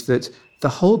 which was that the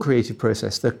whole creative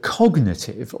process, the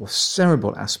cognitive or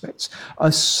cerebral aspects,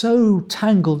 are so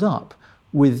tangled up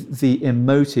with the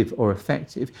emotive or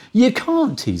affective, you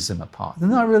can't tease them apart.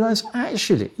 And I realised,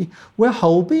 actually, we're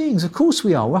whole beings. Of course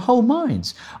we are. We're whole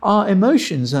minds. Our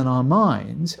emotions and our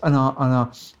minds and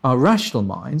our rational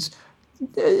minds,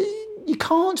 you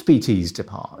can't be teased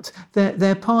apart.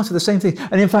 They're part of the same thing.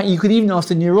 And in fact, you could even ask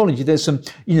the neurology. There's some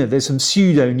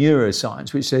pseudo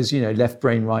neuroscience which says, left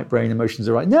brain, right brain, emotions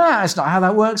are right. No, that's not how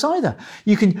that works either.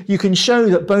 You can show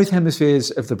that both hemispheres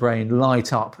of the brain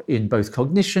light up in both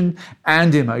cognition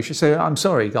and emotion. So I'm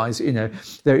sorry, guys.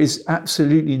 There is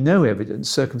absolutely no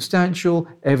evidence, circumstantial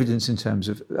evidence in terms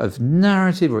of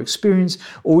narrative or experience,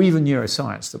 or even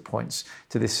neuroscience that points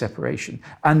to this separation.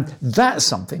 And that's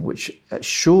something which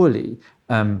surely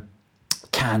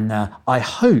can, I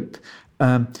hope,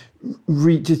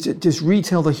 just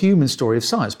retell the human story of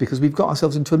science, because we've got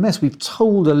ourselves into a mess. We've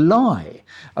told a lie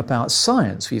about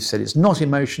science. We've said it's not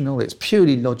emotional, it's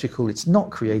purely logical, it's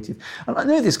not creative. And I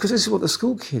know this because this is what the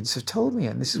school kids have told me,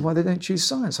 and this is why they don't choose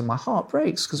science. And my heart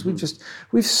breaks because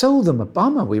we've sold them a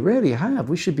bummer. We really have.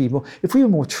 We should be more. If we were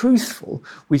more truthful,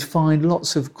 we'd find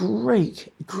lots of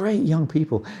great young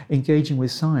people engaging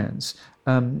with science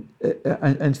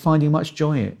and finding much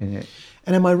joy in it.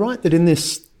 And am I right that in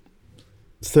this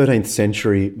 13th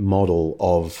century model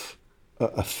of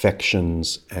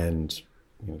affections and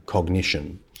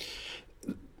cognition,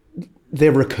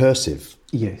 they're recursive?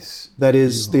 Yes. That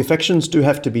is, the affections do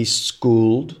have to be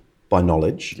schooled by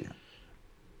knowledge,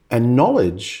 and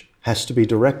knowledge has to be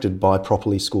directed by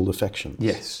properly schooled affections.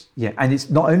 Yes, yeah, and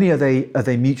it's not only are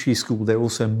they mutually schooled, they're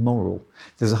also moral.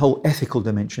 There's a whole ethical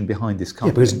dimension behind this kind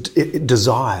of because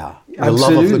desire, the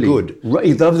Absolutely. love of the good.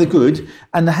 Right, the love of the good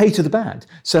and the hate of the bad.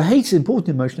 So hate is an important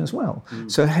emotion as well.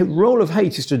 So the role of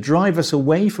hate is to drive us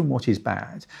away from what is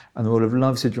bad, and the role of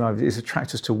love is to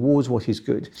attract us towards what is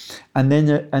good. And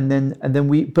then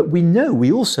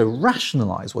we also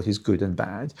rationalize what is good and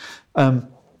bad.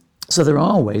 So there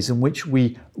are ways in which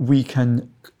we can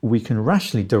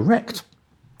rationally direct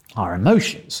our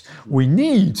emotions. We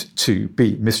need to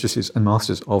be mistresses and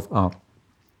masters of our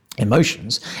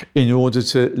emotions in order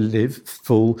to live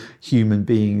full human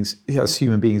beings,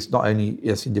 not only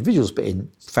as individuals, but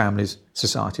in families,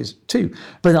 societies too.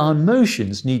 But our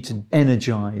emotions need to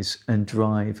energize and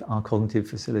drive our cognitive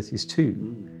facilities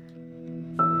too.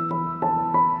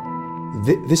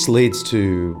 This leads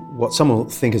to what some will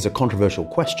think is a controversial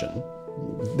question.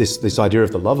 This idea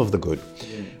of the love of the good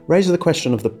raises the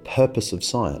question of the purpose of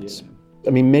science.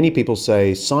 I mean, many people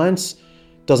say science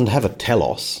doesn't have a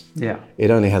telos. Yeah.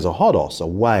 It only has a hodos, a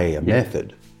way, a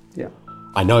method. Yeah.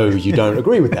 I know you don't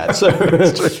agree with that. So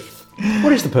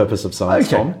what is the purpose of science,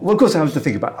 Tom? Well, of course I have to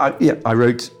think about I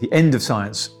wrote The End of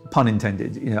Science, pun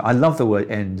intended. I love the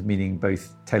word end, meaning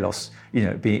both telos,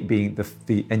 being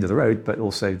the end of the road, but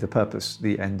also the purpose,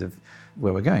 the end of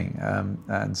where we're going.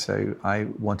 And so I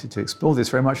wanted to explore this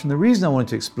very much. And the reason I wanted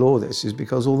to explore this is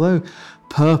because although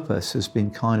purpose has been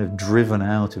kind of driven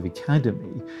out of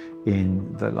academy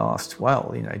in the last,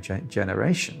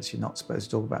 generations, you're not supposed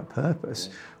to talk about purpose,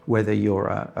 whether you're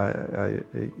a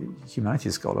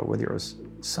humanities scholar, whether you're a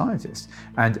scientist.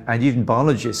 And even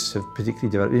biologists have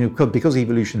particularly developed, because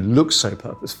evolution looks so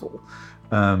purposeful,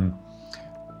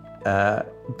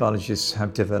 biologists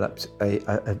have developed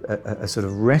a sort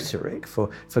of rhetoric for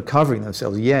covering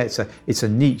themselves. Yeah, it's a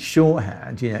neat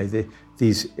shorthand.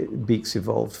 These beaks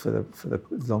evolved for the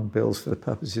long bills for the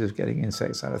purposes of getting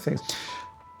insects out of things.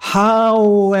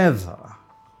 However,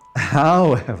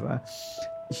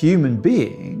 human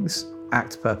beings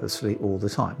act purposefully all the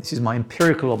time. This is my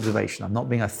empirical observation. I'm not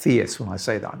being a theist when I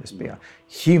say that. I'm just being a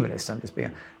humanist. I'm just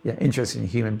being interested in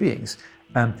human beings.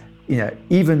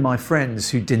 Even my friends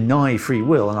who deny free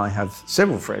will, and I have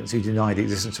several friends who deny the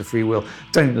existence of free will,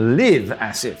 don't live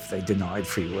as if they denied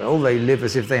free will. They live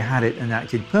as if they had it and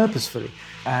acted purposefully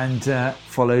and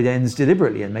followed ends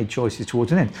deliberately and made choices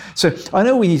towards an end. So I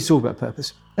know we need to talk about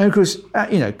purpose. And of course,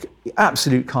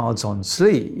 absolute cards on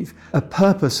sleeve, a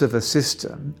purpose of a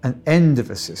system, an end of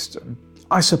a system,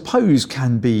 I suppose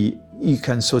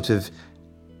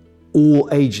all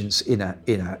agents in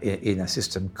a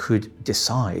system could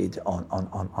decide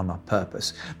on a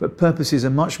purpose, but purposes are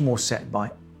much more set by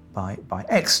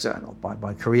external,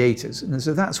 by creators, and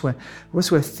so that's where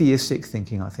theistic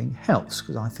thinking, I think, helps,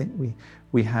 because I think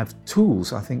we have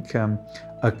tools. I think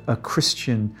a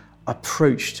Christian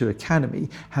approach to academy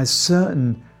has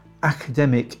certain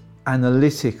academic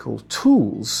analytical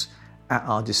tools at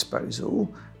our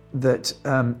disposal that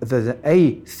an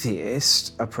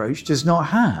atheist approach does not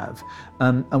have.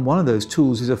 And one of those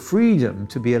tools is a freedom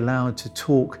to be allowed to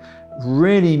talk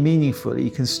really meaningfully,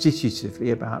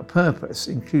 constitutively about purpose,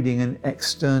 including an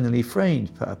externally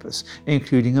framed purpose,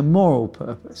 including a moral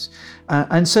purpose.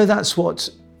 And so that's what,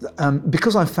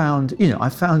 because I found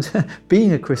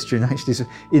being a Christian actually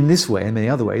in this way and many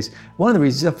other ways, one of the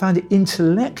reasons I found it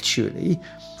intellectually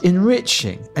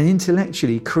enriching and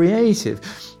intellectually creative.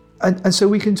 And so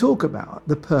we can talk about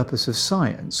the purpose of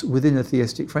science within a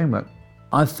theistic framework.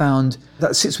 I've found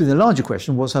that sits within a larger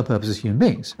question: what's our purpose as human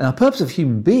beings? And our purpose of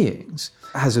human beings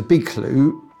has a big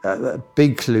clue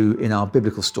in our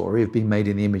biblical story of being made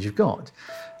in the image of God.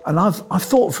 And I've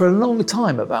thought for a long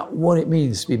time about what it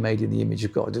means to be made in the image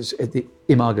of God. The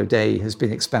Imago Dei has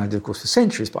been expanded, of course, for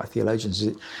centuries by theologians.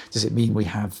 Does it mean we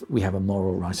have a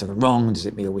moral right or the wrong? Does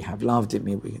it mean we have love? Does it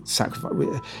mean we can sacrifice?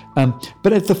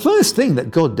 But the first thing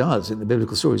that God does in the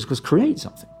biblical story is, of course, create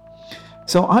something.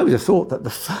 So I would have thought that the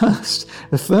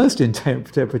first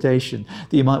interpretation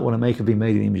that you might want to make of being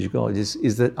made in the image of God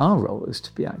is that our role is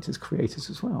to be act as creators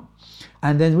as well.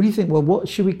 And then when you think, well, what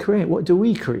should we create? What do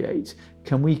we create?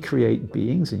 Can we create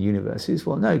beings and universes?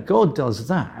 Well, no, God does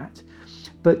that.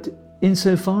 But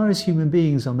insofar as human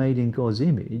beings are made in God's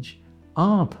image,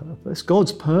 our purpose,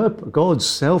 God's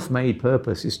self-made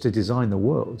purpose is to design the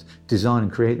world, design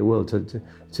and create the world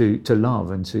to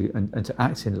love and to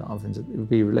act in love and to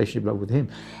be in relationship love with Him.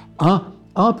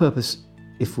 Our purpose,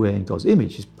 if we're in God's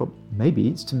image, is maybe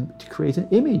it's to create an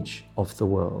image of the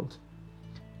world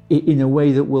in a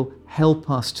way that will help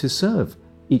us to serve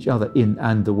each other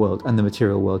and the world and the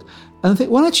material world. And I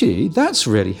think, well, actually, that's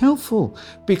really helpful,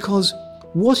 because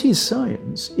what is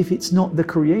science if it's not the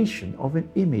creation of an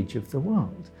image of the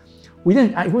world? When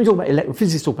we talk about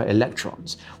physicists talk about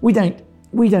electrons, we don't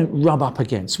rub up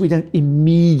against, we don't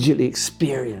immediately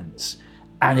experience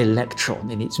an electron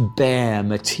in its bare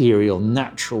material,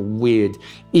 natural, weird,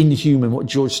 inhuman, what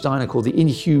George Steiner called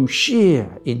the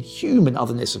sheer inhuman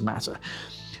otherness of matter.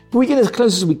 But we get as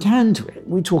close as we can to it.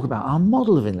 We talk about our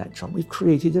model of an electron. We've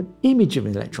created an image of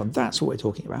an electron. That's what we're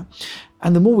talking about.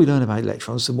 And the more we learn about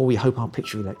electrons, the more we hope our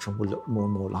picture of an electron will look more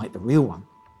and more like the real one.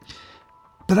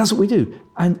 But that's what we do.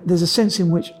 And there's a sense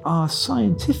in which our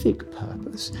scientific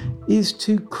purpose is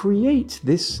to create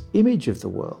this image of the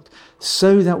world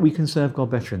so that we can serve God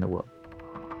better in the world.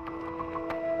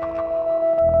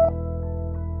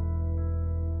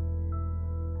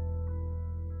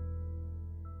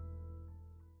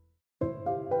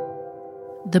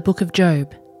 The Book of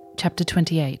Job, chapter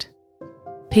 28.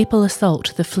 People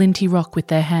assault the flinty rock with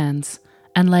their hands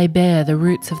and lay bare the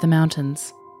roots of the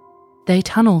mountains. They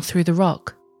tunnel through the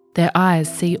rock. Their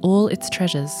eyes see all its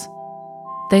treasures.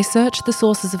 They search the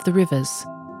sources of the rivers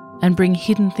and bring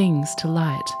hidden things to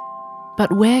light.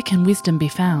 But where can wisdom be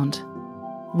found?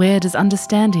 Where does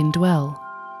understanding dwell?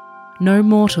 No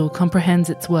mortal comprehends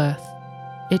its worth.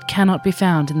 It cannot be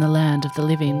found in the land of the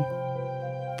living.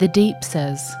 The deep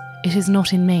says, "It is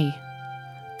not in me."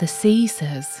 The sea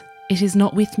says, "It is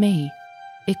not with me."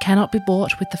 It cannot be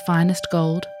bought with the finest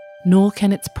gold, nor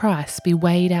can its price be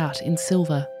weighed out in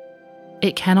silver.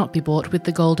 It cannot be bought with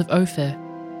the gold of Ophir,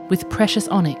 with precious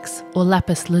onyx or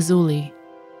lapis lazuli.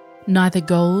 Neither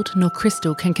gold nor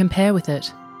crystal can compare with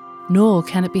it, nor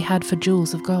can it be had for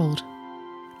jewels of gold.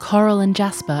 Coral and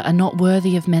jasper are not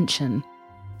worthy of mention.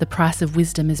 The price of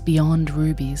wisdom is beyond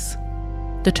rubies.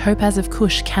 The topaz of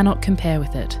Cush cannot compare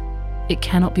with it. It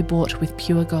cannot be bought with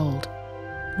pure gold.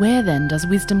 Where then does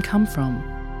wisdom come from?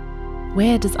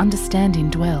 Where does understanding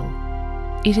dwell?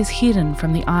 It is hidden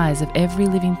from the eyes of every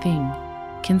living thing,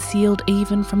 concealed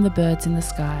even from the birds in the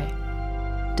sky.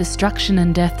 Destruction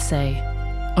and death say,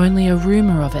 only a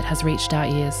rumour of it has reached our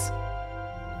ears.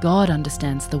 God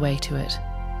understands the way to it,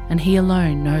 and He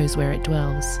alone knows where it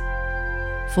dwells.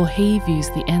 For He views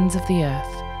the ends of the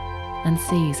earth and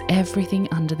sees everything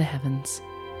under the heavens.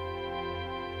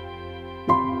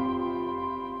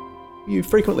 You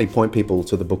frequently point people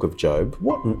to the Book of Job.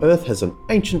 What on earth has an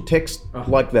ancient text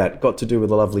like that got to do with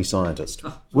a lovely scientist?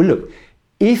 Well, look,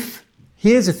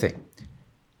 here's the thing.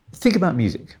 Think about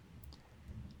music.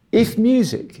 If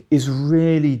music is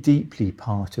really deeply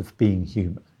part of being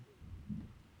human,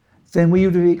 then we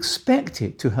would have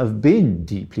expected to have been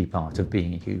deeply part of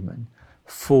being human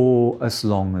for as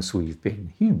long as we've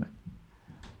been human.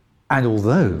 And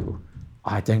although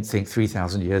I don't think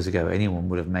 3,000 years ago anyone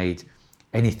would have made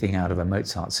anything out of a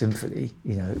Mozart symphony,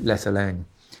 let alone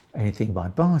anything by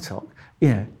Bartok,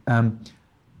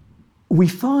 we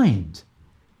find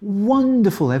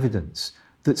wonderful evidence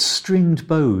that stringed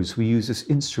bows were used as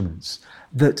instruments,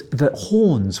 that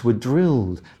horns were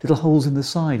drilled, little holes in the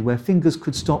side where fingers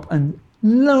could stop, and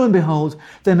lo and behold,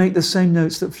 they make the same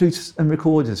notes that flutists and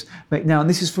recorders make now. And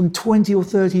this is from 20 or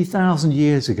 30,000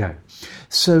 years ago.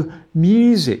 So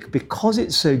music, because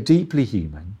it's so deeply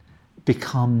human,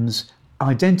 becomes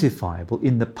identifiable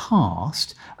in the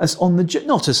past as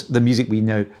not as the music we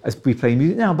know as we play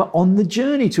music now, but on the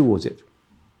journey towards it.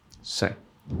 So,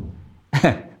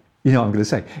 you know what I'm going to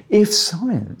say. If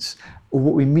science, or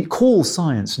what we call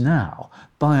science now,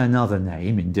 by another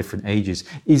name in different ages,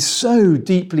 is so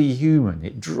deeply human,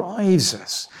 it drives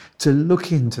us to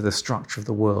look into the structure of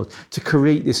the world, to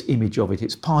create this image of it.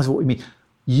 It's part of what we mean.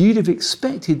 You'd have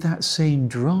expected that same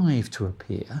drive to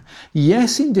appear,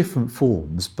 yes, in different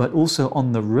forms, but also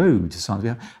on the road to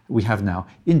science we have now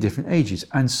in different ages,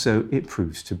 and so it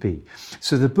proves to be.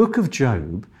 So the Book of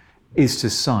Job is to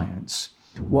science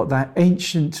what that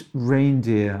ancient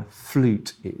reindeer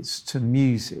flute is to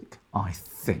music I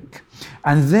think.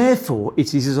 And therefore,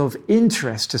 it is of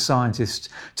interest to scientists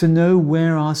to know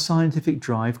where our scientific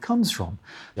drive comes from.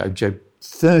 Job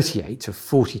 38 to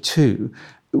 42,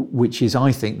 which is,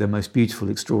 I think, the most beautiful,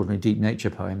 extraordinary deep nature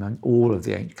poem and all of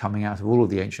the coming out of all of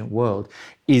the ancient world,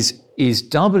 is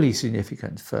doubly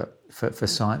significant for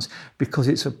science because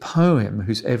it's a poem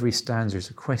whose every stanza is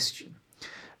a question.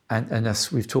 And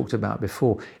as we've talked about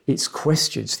before, it's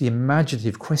questions, the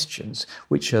imaginative questions,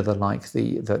 which are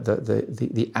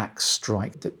the axe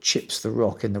strike that chips the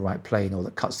rock in the right plane or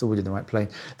that cuts the wood in the right plane.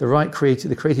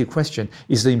 The creative question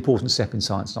is the important step in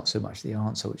science, not so much the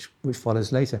answer, which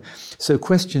follows later. So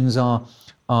questions are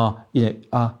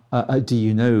do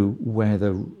you know where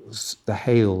the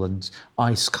hail and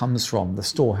ice comes from, the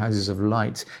storehouses of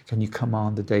light? Can you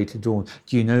command the day to dawn?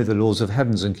 Do you know the laws of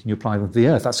heavens and can you apply them to the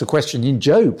earth? That's a question in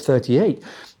Job 38.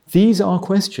 These are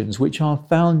questions which are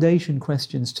foundation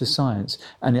questions to science,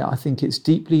 and I think it's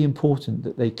deeply important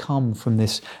that they come from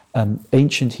this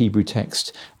ancient Hebrew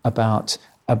text about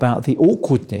the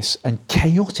awkwardness and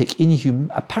chaotic,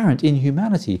 apparent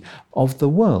inhumanity of the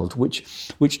world,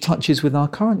 which touches with our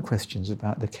current questions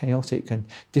about the chaotic and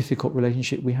difficult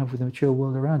relationship we have with the mature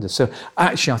world around us. So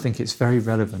actually, I think it's very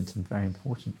relevant and very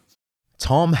important.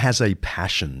 Tom has a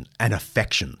passion and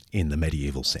affection, in the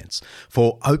medieval sense,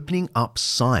 for opening up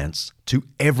science to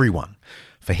everyone.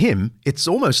 For him, it's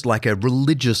almost like a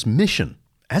religious mission,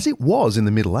 as it was in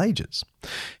the Middle Ages.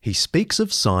 He speaks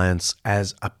of science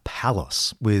as a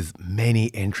palace with many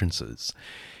entrances.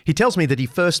 He tells me that he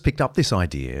first picked up this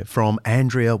idea from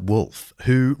Andrea Wulf,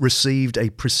 who received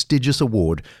a prestigious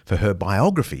award for her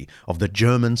biography of the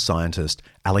German scientist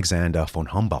Alexander von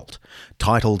Humboldt,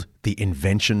 titled The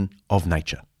Invention of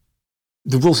Nature.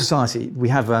 The Royal Society, we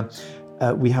have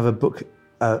a book,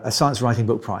 a science writing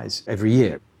book prize every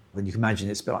year. And you can imagine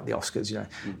it's a bit like the Oscars,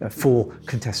 4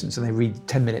 contestants and they read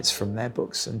 10 minutes from their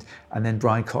books and then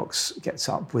Brian Cox gets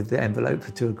up with the envelope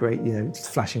to a great,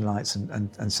 flashing lights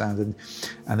and sound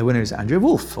and the winner is Andrea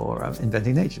Wulf for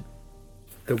Inventing Nature.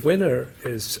 The winner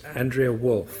is Andrea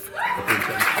Wulf.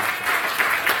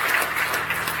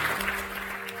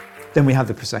 Then we have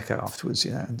the Prosecco afterwards,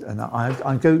 and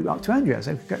I go up to Andrea and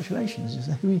say, congratulations. She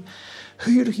said, who are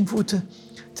you looking forward to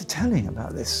telling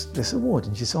about this award?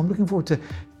 And she said, I'm looking forward to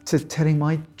telling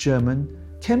my German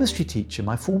chemistry teacher,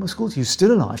 my former school teacher, who's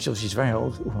still alive. She's a very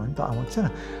old woman, but I want to tell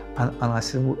her. And I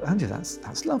said, well, Andrea,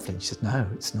 that's lovely. And she said, no,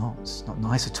 it's not. It's not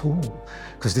nice at all.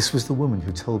 Because this was the woman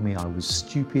who told me I was a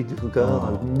stupid little girl. I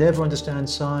would never understand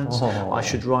science. I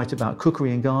should write about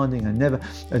cookery and gardening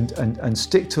and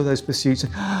stick to those pursuits.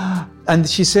 And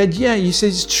she said, yeah, you said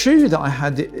it's true that I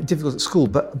had it difficult at school,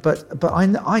 but I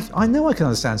know I can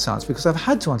understand science because I've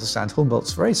had to understand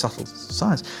Humboldt's very subtle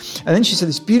science. And then she said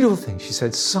this beautiful thing. She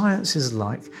said, science is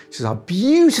like, she said, a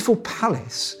beautiful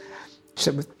palace. She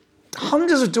said, with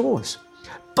hundreds of doors.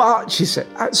 But, she said,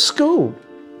 at school,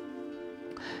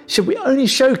 she said, we only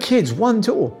show kids one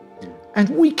door. And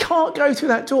we can't go through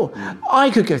that door. I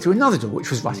could go through another door,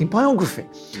 which was writing biography.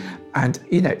 And,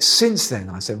 since then,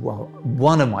 I said, well,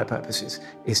 one of my purposes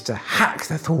is to hack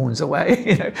the thorns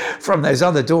away, from those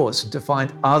other doors and to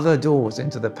find other doors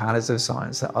into the palace of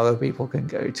science that other people can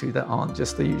go to that aren't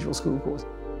just the usual school course.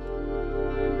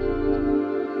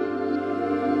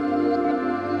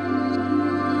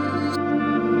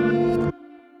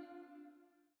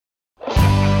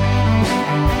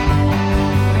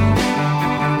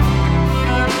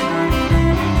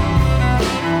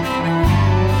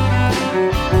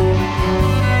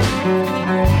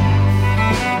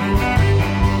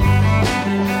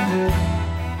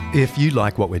 If you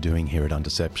like what we're doing here at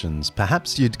Undeceptions,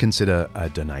 perhaps you'd consider a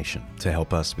donation to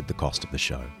help us with the cost of the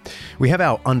show. We have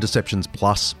our Undeceptions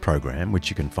Plus program, which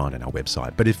you can find on our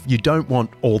website. But if you don't want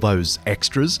all those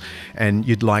extras and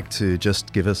you'd like to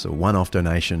just give us a one-off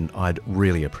donation, I'd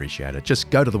really appreciate it. Just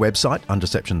go to the website,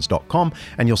 undeceptions.com,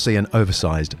 and you'll see an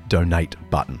oversized donate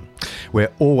button.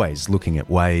 We're always looking at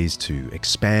ways to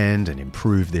expand and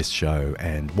improve this show,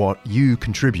 and what you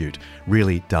contribute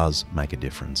really does make a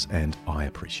difference, and I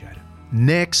appreciate it.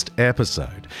 Next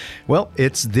episode. Well,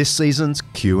 it's this season's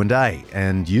Q&A,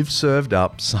 and you've served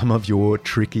up some of your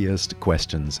trickiest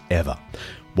questions ever.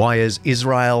 Why is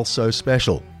Israel so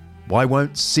special? Why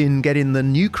won't sin get in the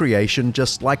new creation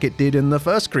just like it did in the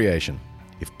first creation?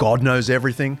 If God knows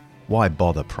everything, why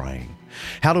bother praying?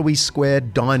 How do we square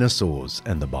dinosaurs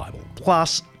and the Bible?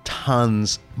 Plus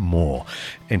tons more.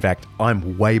 In fact,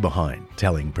 I'm way behind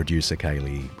telling producer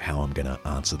Kaylee how I'm going to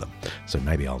answer them. So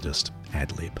maybe I'll just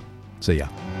ad-lib. See ya.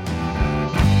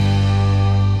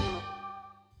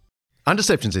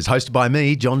 Undeceptions is hosted by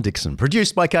me, John Dixon,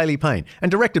 produced by Kaylee Payne, and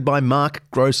directed by Mark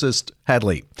Grossist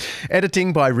Hadley.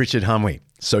 Editing by Richard Humwee.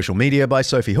 Social media by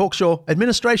Sophie Hawkshaw.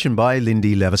 Administration by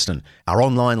Lindy Leviston. Our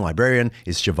online librarian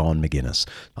is Siobhan McGuinness.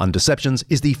 Undeceptions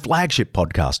is the flagship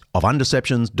podcast of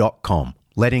undeceptions.com,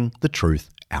 letting the truth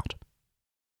out.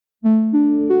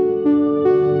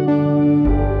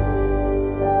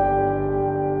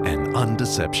 An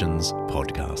Undeceptions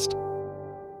podcast.